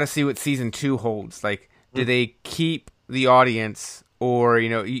you got to see what season 2 holds. Like, do they keep the audience, or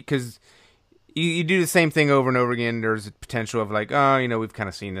because you do the same thing over and over again. There's a potential of like, we've kind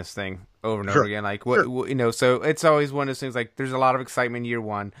of seen this thing over and over again. Like, what, so it's always one of those things. Like, there's a lot of excitement year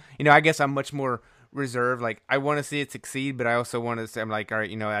one. I guess I'm much more reserved. Like, I want to see it succeed, but I also want to say, I'm like, all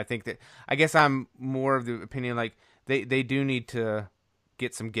right, I think that, I guess I'm more of the opinion, like, they do need to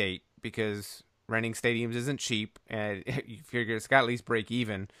get some gate, because renting stadiums isn't cheap, and you figure it's got to at least break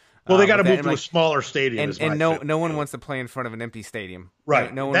even. Well, they got to move to a smaller stadium, and no one wants to play in front of an empty stadium,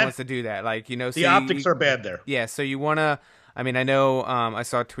 right? No one wants to do that. Like, the so optics are bad there. Yeah, so you want to. I mean, I know I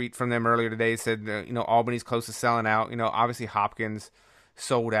saw a tweet from them earlier today. Said Albany's close to selling out. Obviously Hopkins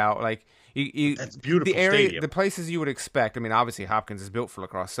sold out. Like, that's beautiful. The area, stadium. The places you would expect. I mean, obviously Hopkins is built for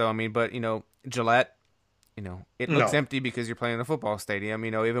lacrosse. So I mean, but Gillette, it looks empty because you're playing in a football stadium.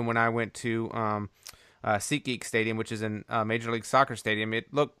 Even when I went to SeatGeek Stadium, which is in Major League Soccer Stadium,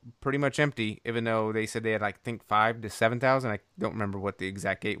 it looked pretty much empty, even though they said they had, I think, 5,000 to 7,000. I don't remember what the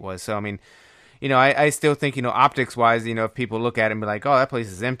exact gate was. So I mean, I still think, optics wise, if people look at it and be like, oh, that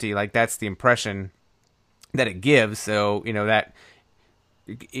place is empty, like, that's the impression that it gives. So that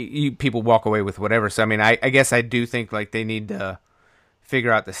people walk away with whatever. So I mean, I guess I do think, like, they need to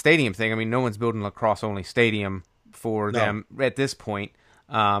figure out the stadium thing. I mean, no one's building a lacrosse only stadium for them at this point.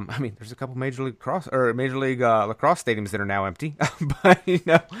 I mean, there's a couple Major League lacrosse stadiums that are now empty, but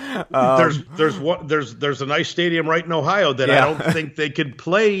there's a nice stadium right in Ohio that I don't think they could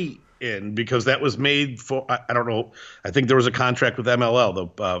play in, because that was made for, I don't know, I think there was a contract with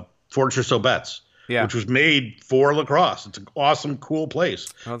MLL, the Fortress Obetz, which was made for lacrosse. It's an awesome, cool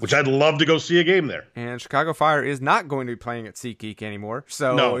place, which I'd love to go see a game there. And Chicago Fire is not going to be playing at SeatGeek anymore,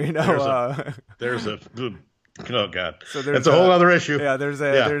 so there's a oh God, so that's a whole other issue. Yeah, there's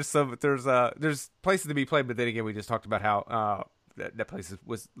places to be played, but then again, we just talked about how that place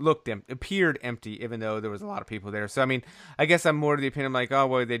appeared empty, even though there was a lot of people there. So I mean, I guess I'm more to the opinion, like, oh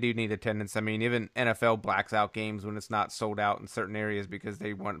well, they do need attendance. I mean, even NFL blacks out games when it's not sold out in certain areas, because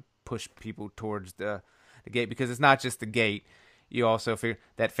they want to push people towards the gate, because it's not just the gate. You also figure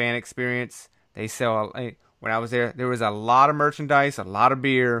that fan experience. They sell. When I was there was a lot of merchandise, a lot of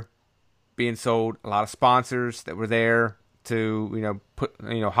beer being sold, a lot of sponsors that were there to put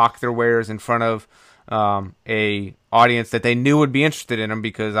hawk their wares in front of a audience that they knew would be interested in them,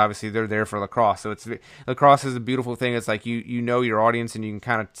 because obviously they're there for lacrosse. So lacrosse is a beautiful thing. It's like you know your audience, and you can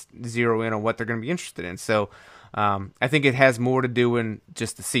kind of zero in on what they're going to be interested in. So I think it has more to do in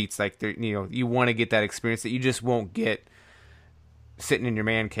just the seats. Like, you want to get that experience that you just won't get sitting in your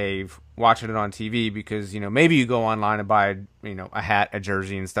man cave watching it on TV, because maybe you go online and buy a hat, a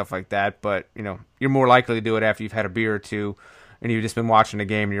jersey, and stuff like that, but you're more likely to do it after you've had a beer or two and you've just been watching the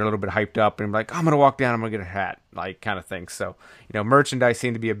game and you're a little bit hyped up and like, I'm gonna walk down, I'm gonna get a hat, like, kind of thing. So merchandise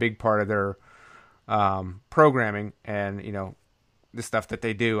seemed to be a big part of their programming, and the stuff that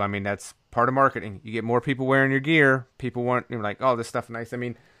they do. I mean, that's part of marketing. You get more people wearing your gear, people want, like, oh, this stuff nice. I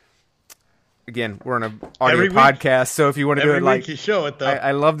mean, again, we're on an audio podcast, so if you want to do it, like, you show it though.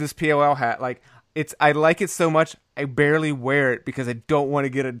 I love this POL hat. Like, I like it so much, I barely wear it because I don't want to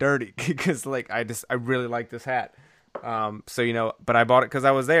get it dirty, because like I really like this hat. So but I bought it because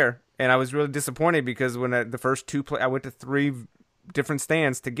I was there, and I was really disappointed because when the first two I went to 3 different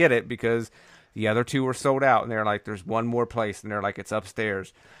stands to get it, because the other 2 were sold out, and they're like, there's one more place, and they're like, it's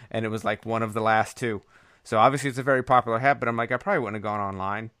upstairs, and it was like one of the last 2. So obviously it's a very popular hat, but I'm like, I probably wouldn't have gone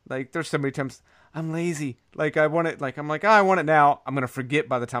online. Like, there's so many times I'm lazy. Like, I want it. Like, I'm like, oh, I want it now. I'm gonna forget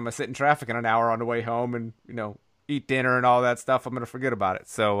by the time I sit in traffic in an hour on the way home, and eat dinner and all that stuff. I'm gonna forget about it.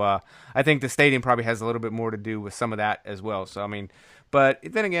 So I think the stadium probably has a little bit more to do with some of that as well. So I mean, but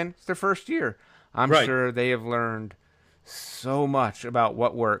then again, it's their first year. I'm sure they have learned so much about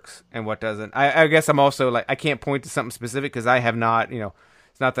what works and what doesn't. I guess I'm also like, I can't point to something specific because I have not,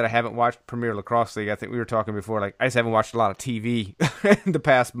 it's not that I haven't watched Premier Lacrosse League. I think we were talking before, like I just haven't watched a lot of TV in the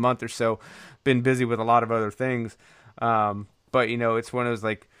past month or so. Been busy with a lot of other things. But, you know, it's one of those,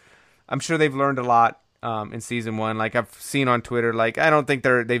 like, I'm sure they've learned a lot in season one. Like, I've seen on Twitter, like, I don't think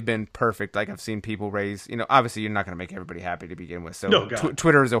they've been perfect. Like, I've seen people raise, you know, obviously you're not going to make everybody happy to begin with. So No,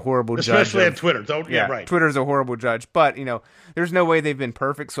 Twitter is a horrible judge. Especially on Twitter. Right. Twitter is a horrible judge. But, you know, there's no way they've been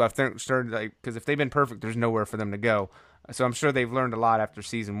perfect. So I've started, like, because if they've been perfect, there's nowhere for them to go. So I'm sure they've learned a lot after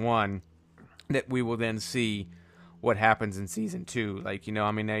season one that we will then see what happens in season two. Like, you know,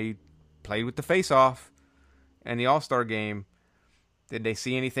 I mean, they played with the face-off and the All-Star game. Did they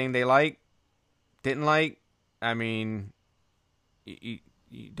see anything they didn't like? I mean, you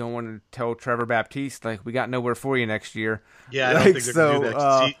don't want to tell Trevor Baptiste, like, we got nowhere for you next year. Yeah, I don't think they're going to do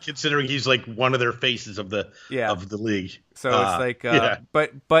that, considering he's like one of their faces of the league. So it's like,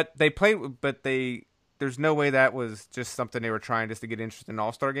 but they played, there's no way that was just something they were trying just to get interested in the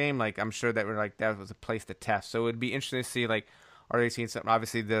All-Star game. Like, I'm sure that that was a place to test. So it'd be interesting to see, like, are they seeing something?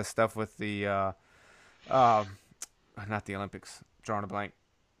 Obviously, the stuff with the, not the Olympics, drawing a blank,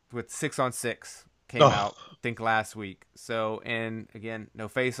 with 6-on-6 came out, I think, last week. So, and again, no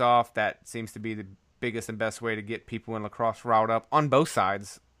face-off. That seems to be the biggest and best way to get people in lacrosse riled up on both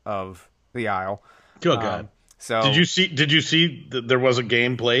sides of the aisle. Oh, God. So did you see that there was a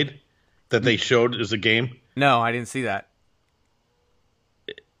game played that they showed as a game? No, I didn't see that.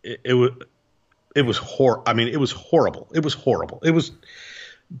 It was horrible. I mean, it was horrible. It was horrible. It was.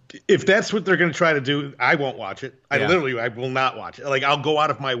 If that's what they're going to try to do, I won't watch it. I will not watch it. Like, I'll go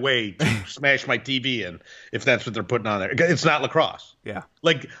out of my way to smash my TV in if that's what they're putting on there. It's not lacrosse. Yeah.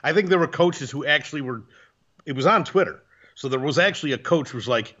 Like, I think there were coaches who actually were. It was on Twitter, so there was actually a coach who was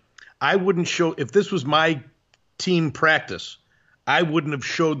like, I wouldn't show if this was my team practice, I wouldn't have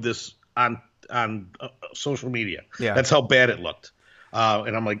showed this on social media. Yeah. That's how bad it looked.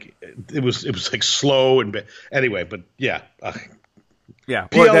 And I'm like, it was like slow and bad. Anyway, but yeah. Yeah,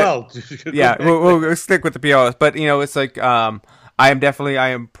 PLL. Yeah, we'll stick with the PLL. But, you know, it's like I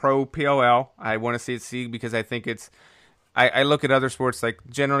am pro PLL. I want to see it see because I think it's. I look at other sports, like,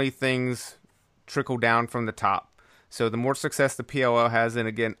 generally things trickle down from the top. So the more success the PLL has, and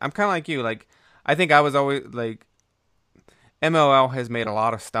again, I'm kind of like you. Like, I think I was always like, MLL has made a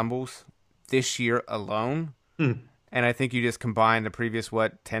lot of stumbles this year alone. And I think you just combine the previous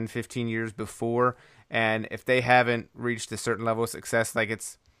 10, 15 years before. And if they haven't reached a certain level of success, like,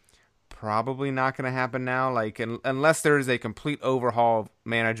 it's probably not going to happen now. Like, unless there is a complete overhaul of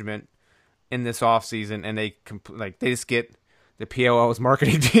management in this offseason and they just get the PLL's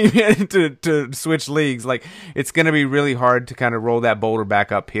marketing team to switch leagues, like, it's going to be really hard to kind of roll that boulder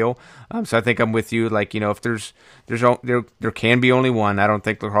back uphill. So I think I'm with you. Like, you know, if there can be only one. I don't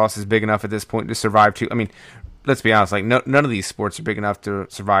think lacrosse is big enough at this point to survive two. I mean, let's be honest, like, none of these sports are big enough to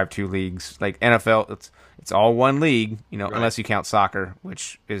survive two leagues. Like, NFL, it's all one league, you know, right, unless you count soccer,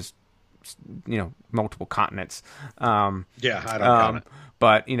 which is, you know, multiple continents. I don't count it.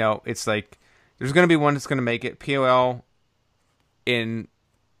 But, you know, it's like there's going to be one that's going to make it. PLL, in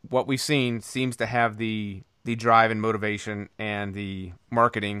what we've seen, seems to have the drive and motivation and the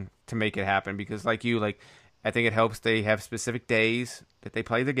marketing to make it happen because, like you, like, I think it helps they have specific days that they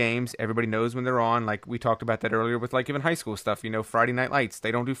play the games. Everybody knows when they're on. Like, we talked about that earlier with, like, even high school stuff. You know, Friday Night Lights.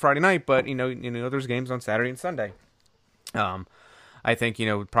 They don't do Friday night, but, you know, there's games on Saturday and Sunday. I think, you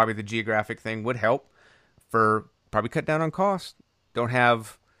know, probably the geographic thing would help for probably cut down on costs. Don't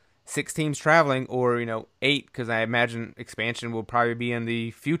have 6 teams traveling or, you know, 8, because I imagine expansion will probably be in the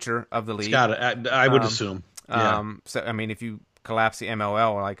future of the league. I would assume. Yeah. So, I mean, if you collapse the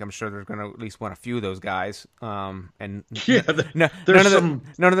MLL, like, I'm sure they're going to at least want a few of those guys. And yeah, none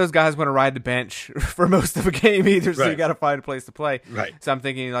of those guys want to ride the bench for most of a game either. So right, you got to find a place to play. Right. So I'm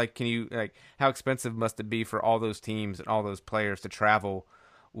thinking, like, how expensive must it be for all those teams and all those players to travel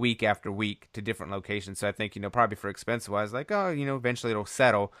week after week to different locations? So I think, you know, probably for expense wise, like, oh, you know, eventually it'll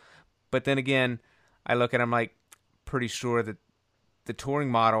settle. But then again, I look at, I'm like, pretty sure that the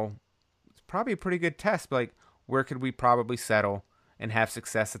touring model is probably a pretty good test. But, like, where could we probably settle and have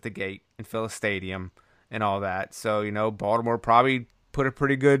success at the gate and fill a stadium and all that? So, you know, Baltimore probably put a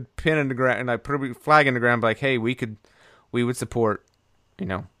pretty good pin in the ground and like put a flag in the ground, like, hey, we would support, you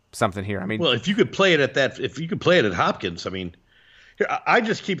know, something here. I mean, well, if you could play it at Hopkins, I mean, here, I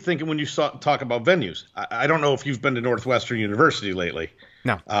just keep thinking when you talk about venues, I don't know if you've been to Northwestern University lately,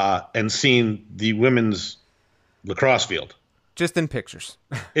 no, and seen the women's lacrosse field. Just in pictures.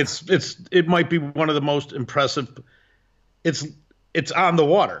 It might be one of the most impressive. It's on the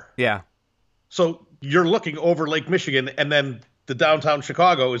water. Yeah. So you're looking over Lake Michigan, and then the downtown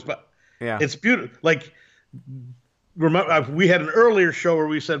Chicago is. Yeah. It's beautiful. Like, remember we had an earlier show where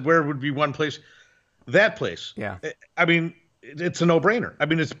we said where would be one place. That place. Yeah. I mean, it's a no-brainer. I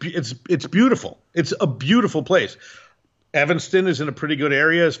mean, it's beautiful. It's a beautiful place. Evanston is in a pretty good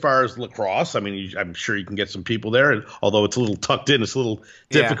area as far as lacrosse. I mean, I'm sure you can get some people there, and although it's a little tucked in, it's a little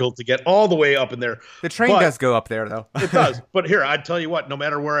difficult to get all the way up in there. The train does go up there, though. It does. But here, I'd tell you what, no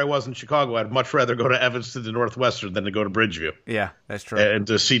matter where I was in Chicago, I'd much rather go to Evanston to Northwestern than to go to Bridgeview. Yeah, that's true. And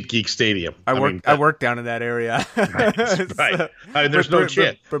to SeatGeek Stadium. I work down in that area. Right. I mean, there's no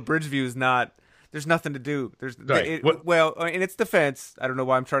chance. But Bridgeview is not. There's nothing to do. Right. Well, in its defense, I don't know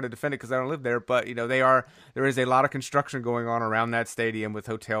why I'm trying to defend it because I don't live there, but there is a lot of construction going on around that stadium with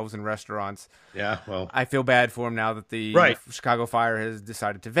hotels and restaurants. Yeah, well, I feel bad for them now that the Chicago Fire has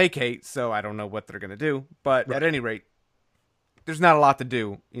decided to vacate, so I don't know what they're going to do. But at any rate, there's not a lot to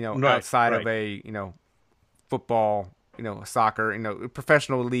do, outside of a, football, soccer,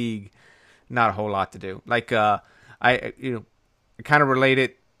 professional league, not a whole lot to do. Like I kind of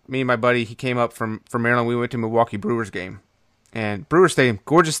related. Me and my buddy, he came up from Maryland. We went to Milwaukee Brewers game. And Brewers Stadium,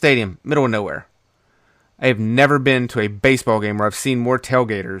 gorgeous stadium, middle of nowhere. I have never been to a baseball game where I've seen more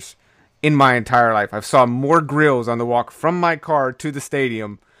tailgaters in my entire life. I've saw more grills on the walk from my car to the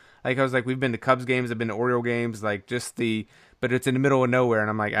stadium. Like, I was like, we've been to Cubs games, I've been to Oriole games, like, but it's in the middle of nowhere, and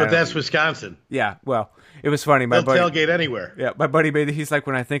I'm like, but that's Wisconsin. Yeah, well, it was funny. They'll tailgate anywhere. Yeah, my buddy he's like,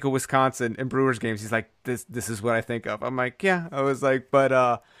 when I think of Wisconsin and Brewers games, he's like, this is what I think of. I'm like, yeah. I was like,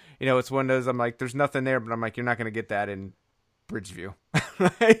 but it's one of those. I'm like, there's nothing there, but I'm like, you're not gonna get that in Bridgeview.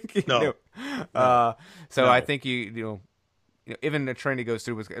 No. So I think even the train that goes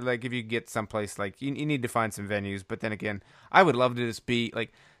through was like, if you get someplace like you need to find some venues, but then again, I would love to just be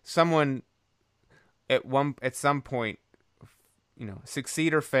like someone at some point.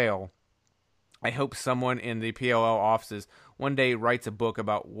 Succeed or fail, I hope someone in the PLL offices one day writes a book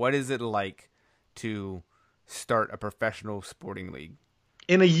about what is it like to start a professional sporting league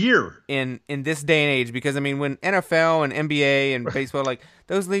in a year in this day and age. Because I mean, when NFL and NBA and baseball, like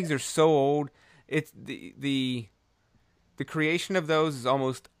those leagues are so old, it's the creation of those is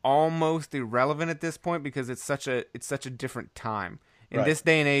almost irrelevant at this point because it's such a different time in this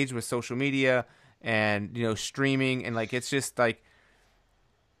day and age with social media and streaming and like it's just like.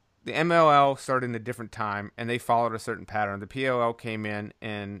 The MLL started in a different time, and they followed a certain pattern. The PLL came in,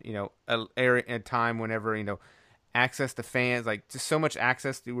 and a time whenever access to fans, like just so much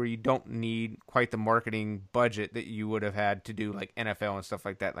access to where you don't need quite the marketing budget that you would have had to do like NFL and stuff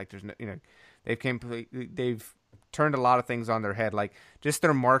like that. Like there's no, they've turned a lot of things on their head, like just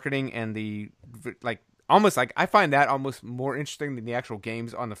their marketing and almost like I find that almost more interesting than the actual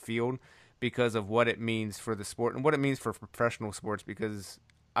games on the field because of what it means for the sport and what it means for professional sports because.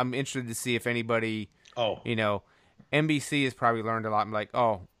 I'm interested to see if anybody, NBC has probably learned a lot. I'm like,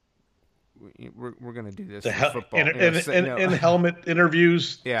 we're going to do this for football. In helmet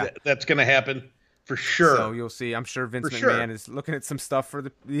interviews, that's going to happen for sure. So you'll see. I'm sure Vince McMahon is looking at some stuff for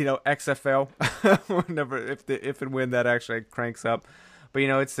the XFL, whenever if and when that actually cranks up. But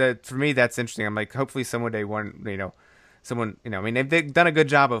it's for me that's interesting. I'm like, hopefully someone day someone I mean they've done a good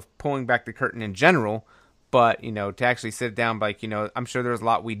job of pulling back the curtain in general. But, to actually sit down, like, I'm sure there's a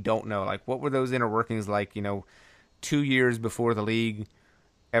lot we don't know. Like, what were those inner workings like, 2 years before the league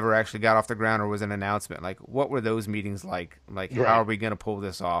ever actually got off the ground or was an announcement? Like, what were those meetings like? Like, how are we going to pull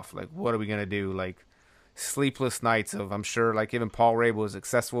this off? Like, what are we going to do? Like, sleepless nights of, I'm sure, like, even Paul Rabel, as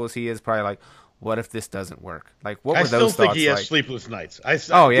successful as he is, probably like, what if this doesn't work? Like, what were those thoughts like? I still think he has sleepless nights. I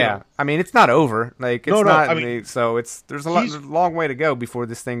mean, it's not over. Like, it's not. I mean, so there's a long way to go before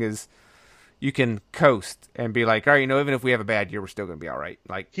this thing is. You can coast and be like, all right, even if we have a bad year, we're still going to be all right.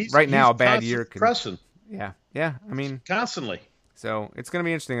 Like right now, a bad year can. Pressing. Yeah. I mean, constantly. So it's going to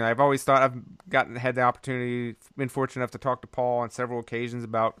be interesting. I've always thought had the opportunity, been fortunate enough to talk to Paul on several occasions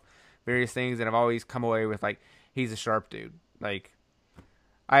about various things, and I've always come away with like he's a sharp dude. Like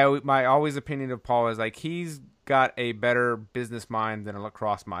my always opinion of Paul is like he's got a better business mind than a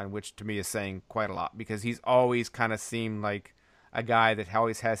lacrosse mind, which to me is saying quite a lot because he's always kind of seemed like a guy that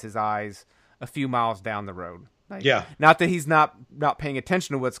always has his eyes a few miles down the road. Like, not that he's not paying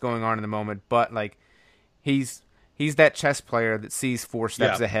attention to what's going on in the moment, but like he's that chess player that sees 4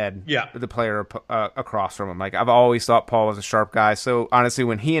 steps ahead of the player across from him. Like I've always thought Paul was a sharp guy. So honestly,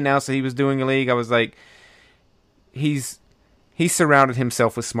 when he announced that he was doing a league, I was like, he's surrounded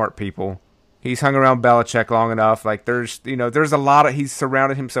himself with smart people. He's hung around Belichick long enough. Like there's a lot of he's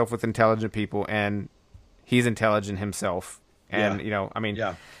surrounded himself with intelligent people, and he's intelligent himself. And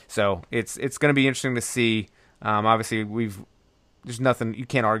so it's going to be interesting to see. Obviously, there's nothing you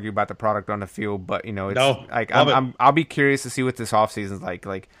can't argue about the product on the field, but I'll be curious to see what this offseason is like.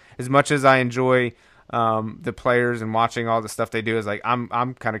 Like as much as I enjoy the players and watching all the stuff they do is like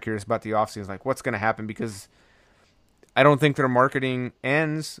I'm kind of curious about the offseason, like what's going to happen, because I don't think their marketing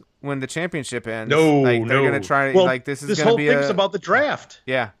ends when the championship ends. No, like they're going to try. Well, like this is this going to whole be thing's about the draft.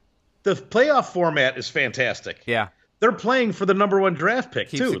 Yeah, The playoff format is fantastic. yeah, They're playing for the number 1 draft pick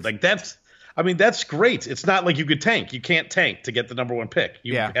too. Like that's great. It's not like you could tank. You can't tank to get the number 1 pick.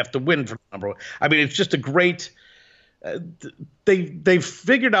 You have to win for the number 1. I mean, it's just a great. They've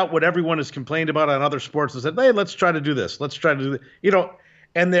figured out what everyone has complained about on other sports and said, hey, let's try to do this. Let's try to do that.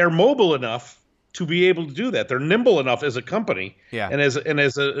 And they're mobile enough to be able to do that. They're nimble enough as a company and as an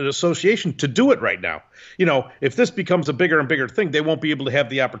association to do it right now. If this becomes a bigger and bigger thing, they won't be able to have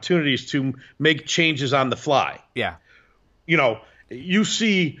the opportunities to make changes on the fly. Yeah. You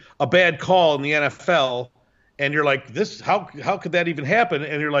see a bad call in the NFL and you're like, how could that even happen?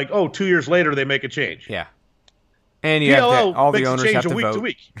 And you're like, oh, 2 years later they make a change. Yeah. And you have all the owners have to week vote. to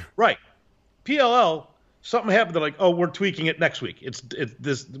week. Right. PLL, something happened. They're like, oh, we're tweaking it next week. It's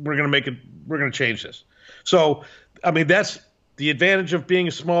this. We're going to change this. So, I mean, that's the advantage of being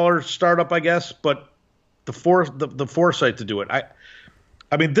a smaller startup, I guess. But the foresight to do it.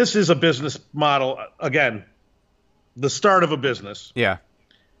 I mean, this is a business model. Again, the start of a business. Yeah.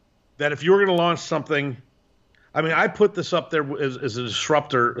 That if you were going to launch something, I mean, I put this up there as a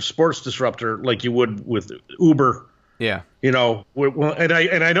disruptor, a sports disruptor, like you would with Uber. Yeah. And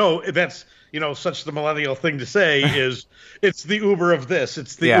I know that's such the millennial thing to say is it's the Uber of this,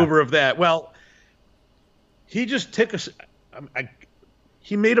 it's the Uber of that. Well, he just took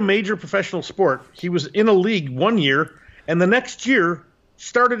he made a major professional sport. He was in a league 1 year, and the next year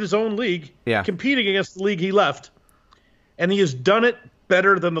started his own league, competing against the league he left, and he has done it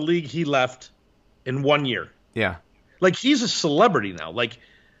better than the league he left in 1 year. Yeah. Like he's a celebrity now.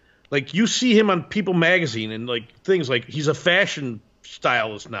 Like you see him on People magazine and like things like he's a fashion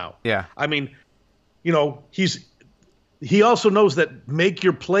stylist now. Yeah. I mean, he also knows that make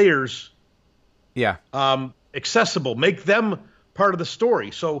your players accessible, make them part of the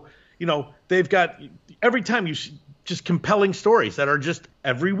story. So, they've got every time you see just compelling stories that are just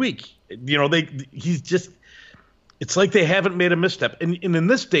every week. It's like they haven't made a misstep. And in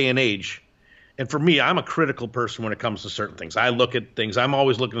this day and age, and for me, I'm a critical person when it comes to certain things. I look at things. I'm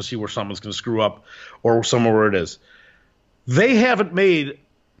always looking to see where someone's going to screw up or somewhere where it is. They haven't made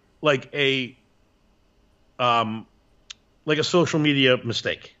like a social media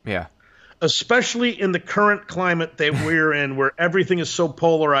mistake. Yeah. Especially in the current climate that we're in, where everything is so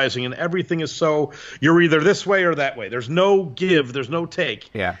polarizing and everything is so you're either this way or that way. There's no give. There's no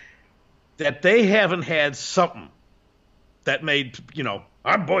take. Yeah. That they haven't had something that made,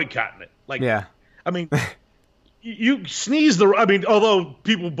 I'm boycotting it. Like, yeah. I mean, you sneeze although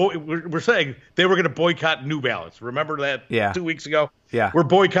people were saying they were going to boycott New Balance. Remember that 2 weeks ago? Yeah. We're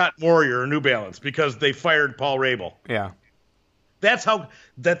boycotting Warrior or New Balance because they fired Paul Rabel. Yeah. That's how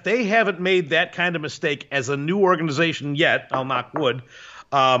that they haven't made that kind of mistake as a new organization yet. I'll knock wood.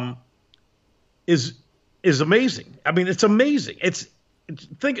 Is amazing. I mean, it's amazing.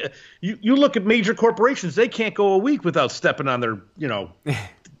 You look at major corporations; they can't go a week without stepping on their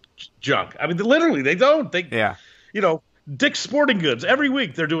junk. I mean, literally, they don't. Dick's Sporting Goods every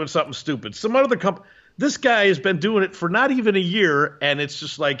week they're doing something stupid. Some other company. This guy has been doing it for not even a year, and it's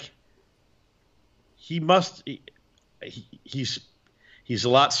just like he's a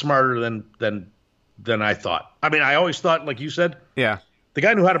lot smarter than I thought. I mean, I always thought, like you said, the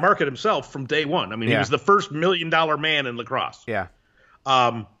guy knew how to market himself from day one. I mean, he was the first $1 million man in lacrosse. Yeah.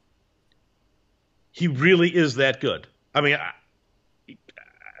 He really is that good. I mean,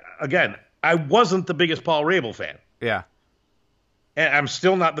 again, I wasn't the biggest Paul Rabel fan. Yeah. And I'm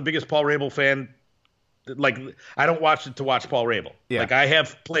still not the biggest Paul Rabel fan. Like, I don't watch it to watch Paul Rabel. Yeah. Like, I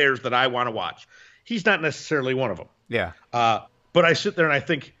have players that I want to watch. He's not necessarily one of them. Yeah. But I sit there and I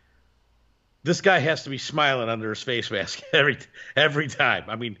think this guy has to be smiling under his face mask every time.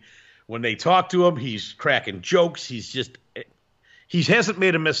 I mean, when they talk to him, he's cracking jokes. He hasn't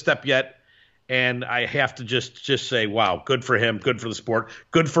made a misstep yet. And I have to just say, wow, good for him, good for the sport,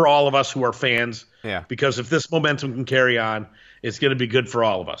 good for all of us who are fans. Yeah. Because if this momentum can carry on, it's going to be good for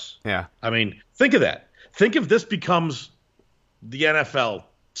all of us. Yeah. I mean, think of that. Think if this becomes the NFL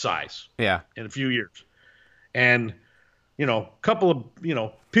size. Yeah. In a few years. And, a couple of,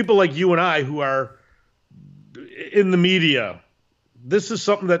 people like you and I who are in the media, this is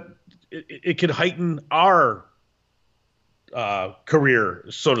something that it could heighten our career,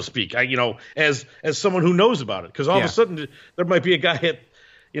 so to speak. As someone who knows about it, because all of a sudden there might be a guy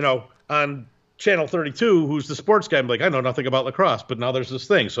on Channel 32 who's the sports guy. I'm like, I know nothing about lacrosse, but now there's this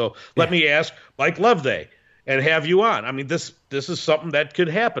thing. So let me ask Mike Loveday and have you on. I mean, this is something that could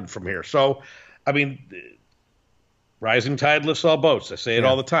happen from here. So I mean, rising tide lifts all boats. I say it Yeah.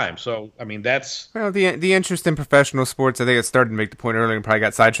 all the time. So, I mean, that's Well, the interest in professional sports, I think it started to make the point earlier and probably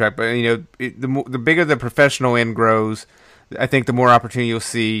got sidetracked. But the bigger the professional end grows, I think the more opportunity you'll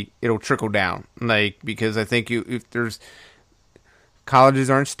see. It'll trickle down, like because I think if there's colleges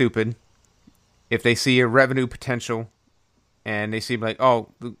aren't stupid. If they see a revenue potential, and they see like,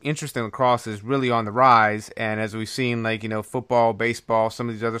 oh, the interest in lacrosse is really on the rise, and as we've seen, like football, baseball, some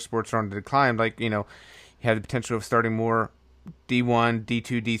of these other sports are on the decline. Like you have the potential of starting more D1,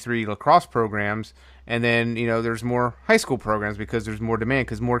 D2, D3 lacrosse programs, and then there's more high school programs because there's more demand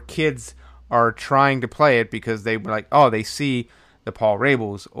because more kids are trying to play it because they were like, oh, they see the Paul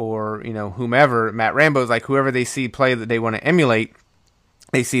Rabels or whomever, Matt Rambo's, like whoever they see play that they want to emulate,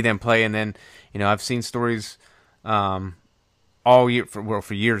 they see them play, and then I've seen stories all year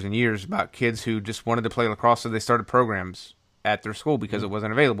for years and years about kids who just wanted to play lacrosse, so they started programs at their school because it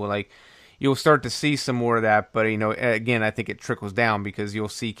wasn't available. Like you'll start to see some more of that, but again, I think it trickles down because you'll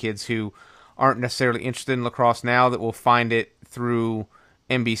see kids who aren't necessarily interested in lacrosse now that will find it through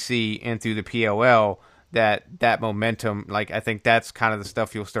NBC and through the PLL. That momentum, like I think that's kind of the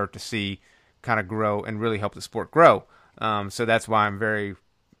stuff you'll start to see kind of grow and really help the sport grow. So that's why I'm very,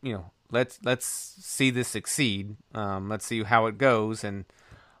 let's see this succeed. Let's see how it goes, and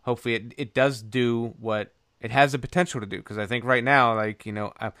hopefully it does do what it has the potential to do. Because I think right now, like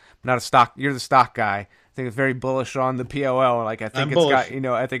I'm not a stock. You're the stock guy. I think it's very bullish on the POL. Like I think I'm it's bullish.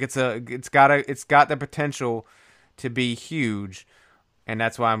 got, I think it's got the potential to be huge, and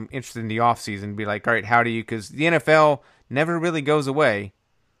that's why I'm interested in the off season. Be like, all right, how do you? Because the NFL never really goes away.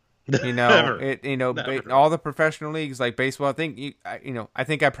 Never. All the professional leagues like baseball. I think I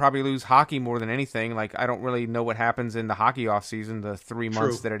think I probably lose hockey more than anything. Like I don't really know what happens in the hockey off season, the 3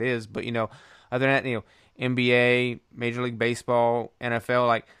 months that it is. But other than that, NBA, Major League Baseball, NFL,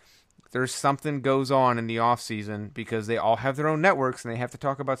 like there's something goes on in the off season because they all have their own networks and they have to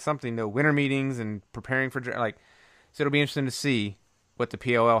talk about something. Winter meetings and preparing for like. So it'll be interesting to see what the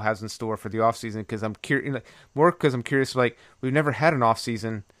PLL has in store for the off season because I'm curious. More because I'm curious. Like we've never had an off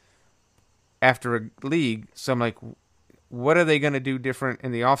season after a league, so I'm like, what are they going to do different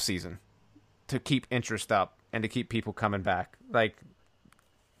in the off season to keep interest up and to keep people coming back? Like,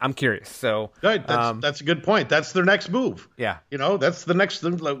 I'm curious. So right, that's a good point. That's their next move. Yeah, that's the next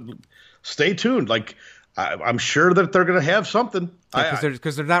thing. Like, stay tuned. Like, I'm sure that they're going to have something.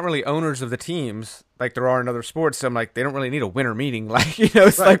 Because they're not really owners of the teams like there are in other sports. So I'm like, they don't really need a winter meeting. Like,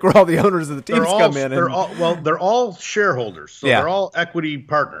 it's right. Like where all the owners of the teams come in. They're all shareholders, so they're all equity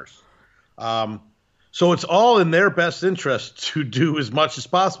partners. So it's all in their best interest to do as much as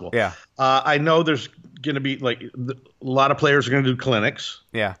possible. Yeah. I know there's going to be like a lot of players are going to do clinics.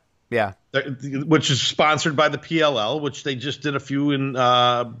 Yeah. Yeah. Which is sponsored by the PLL, which they just did a few in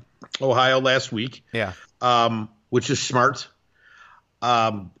Ohio last week. Yeah. Which is smart.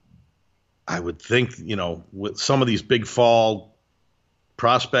 I would think, with some of these big fall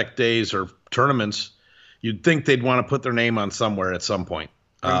prospect days or tournaments, you'd think they'd want to put their name on somewhere at some point.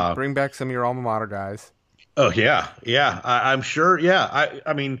 Bring back some of your alma mater guys. Oh yeah. I'm sure. Yeah,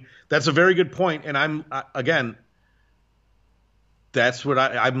 I mean that's a very good point, and again, that's what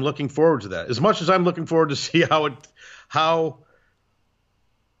I'm looking forward to. That as much as I'm looking forward to see how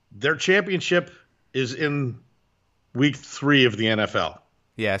their championship is in week 3 of the NFL.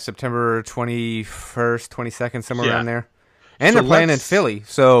 Yeah, September 21st, 22nd, somewhere around there, and so they're playing in Philly,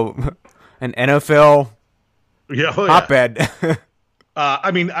 so an NFL hotbed.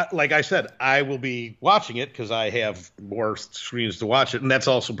 I mean, like I said, I will be watching it because I have more screens to watch it. And that's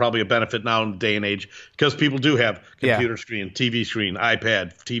also probably a benefit now in the day and age because people do have computer screen, TV screen,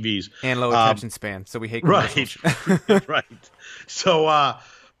 iPad, TVs. And low attention span. So we hate commercials. Right. Right. So,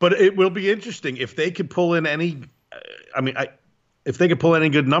 but it will be interesting if they could pull in any if they could pull any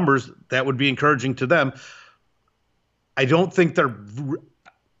good numbers, that would be encouraging to them. I think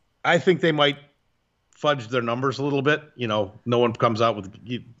they might fudge their numbers a little bit. No one comes out with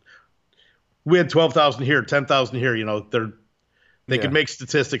we had 12,000 here, 10,000 here. They can make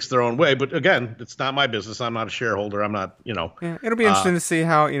statistics their own way, but again, it's not my business. I'm not a shareholder. I'm not. Yeah, it'll be interesting to see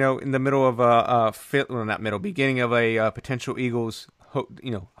how in the middle of beginning of a potential Eagles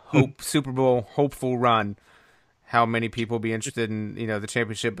Super Bowl hopeful run. How many people will be interested in the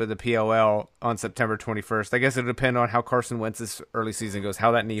championship of the PLL on September 21st? I guess it'll depend on how Carson Wentz's early season goes,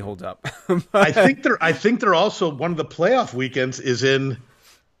 how that knee holds up. I think they're also one of the playoff weekends is in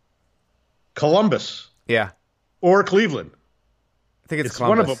Columbus. Yeah, or Cleveland. I think it's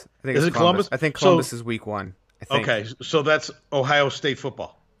Columbus. One of them. I think it's Columbus? I think Columbus is week 1. I think. Okay, so that's Ohio State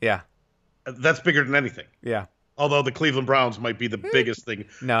football. Yeah, that's bigger than anything. Yeah. Although the Cleveland Browns might be the biggest thing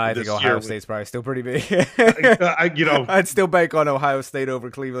No, I think this Ohio year. State's probably still pretty big. I'd still bank on Ohio State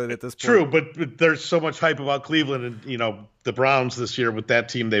over Cleveland at this point. True, but there's so much hype about Cleveland and the Browns this year with that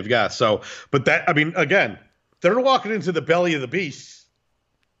team they've got. So, but that I mean, again, they're walking into the belly of the beast.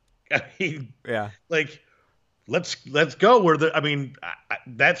 I mean, yeah, like let's go where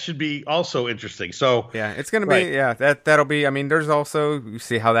that should be also interesting. So yeah, it's gonna be that'll be. I mean, there's also you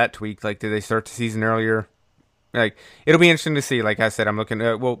see how that tweaked. Like, did they start the season earlier? Like, it'll be interesting to see. Like I said, I'm looking.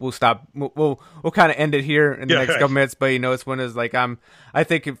 We'll stop. We'll kind of end it here in the next couple minutes. But it's one is like I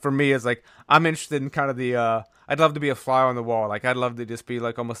think for me is like I'm interested in kind of the. I'd love to be a fly on the wall. Like, I'd love to just be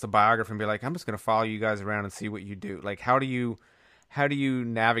like almost a biographer and be like, I'm just gonna follow you guys around and see what you do. Like, how do you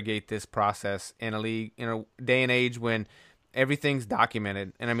navigate this process in a league in a day and age when everything's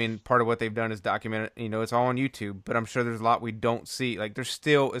documented? And I mean, part of what they've done is document it. It's all on YouTube. But I'm sure there's a lot we don't see. Like, there's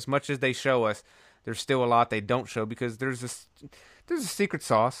still, as much as they show us, there's still a lot they don't show because there's a secret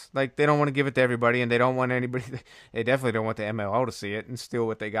sauce. Like, they don't want to give it to everybody, and they don't want anybody. They definitely don't want the MLO to see it and steal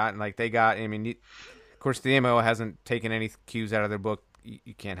what they got. And like they got, I mean, of course, the MLO hasn't taken any cues out of their book.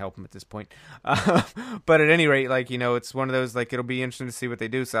 You can't help them at this point. But at any rate, like it's one of those like it'll be interesting to see what they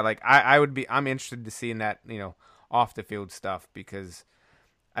do. So like I'm interested to see in that off the field stuff because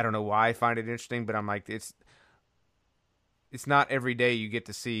I don't know why I find it interesting, but I'm like it's not every day you get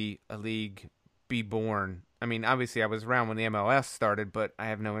to see a league be born. I mean, obviously I was around when the MLS started, but I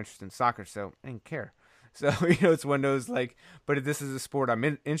have no interest in soccer, so I didn't care. So, it's one of those like, but this is a sport I'm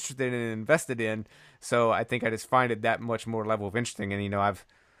interested in and invested in. So I think I just find it that much more level of interesting. And,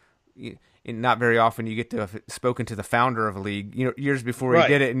 not very often you get to have spoken to the founder of a league, years before he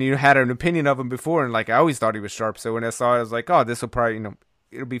did it. And you had an opinion of him before. And like, I always thought he was sharp. So when I saw it, I was like, oh, this will probably,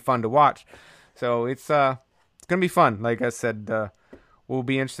 it'll be fun to watch. So it's going to be fun. Like I said, we'll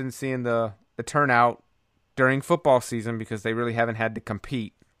be interested in seeing the turnout during football season because they really haven't had to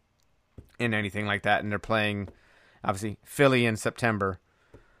compete in anything like that, and they're playing obviously Philly in September.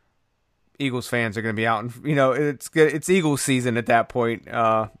 Eagles fans are going to be out, and it's Eagles season at that point.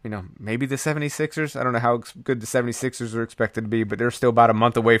 Maybe the 76ers. I don't know how good the 76ers are expected to be, but they're still about a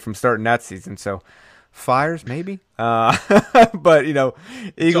month away from starting that season. So Flyers maybe, but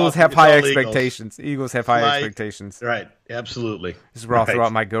Eagles have high expectations. Eagles have high expectations. Right, absolutely. This is where I'll throw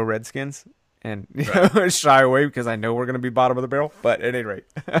out my Go Redskins. And shy away because I know we're going to be bottom of the barrel. But at any rate,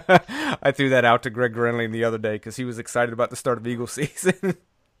 I threw that out to Greg Grenling the other day because he was excited about the start of Eagles season.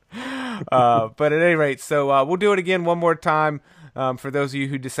 But at any rate, so we'll do it again one more time for those of you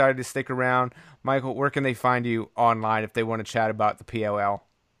who decided to stick around. Michael, where can they find you online if they want to chat about the PLL?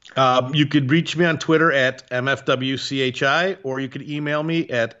 You could reach me on Twitter at MFWCHI, or you could email me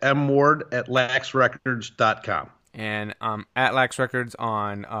at mward@laxrecords.com. And at Lax Records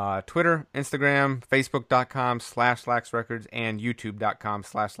on Twitter, Instagram, Facebook.com/LaxRecords, and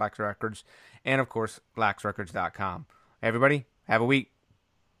YouTube.com/LaxRecords, and of course, LaxRecords.com. Everybody, have a week.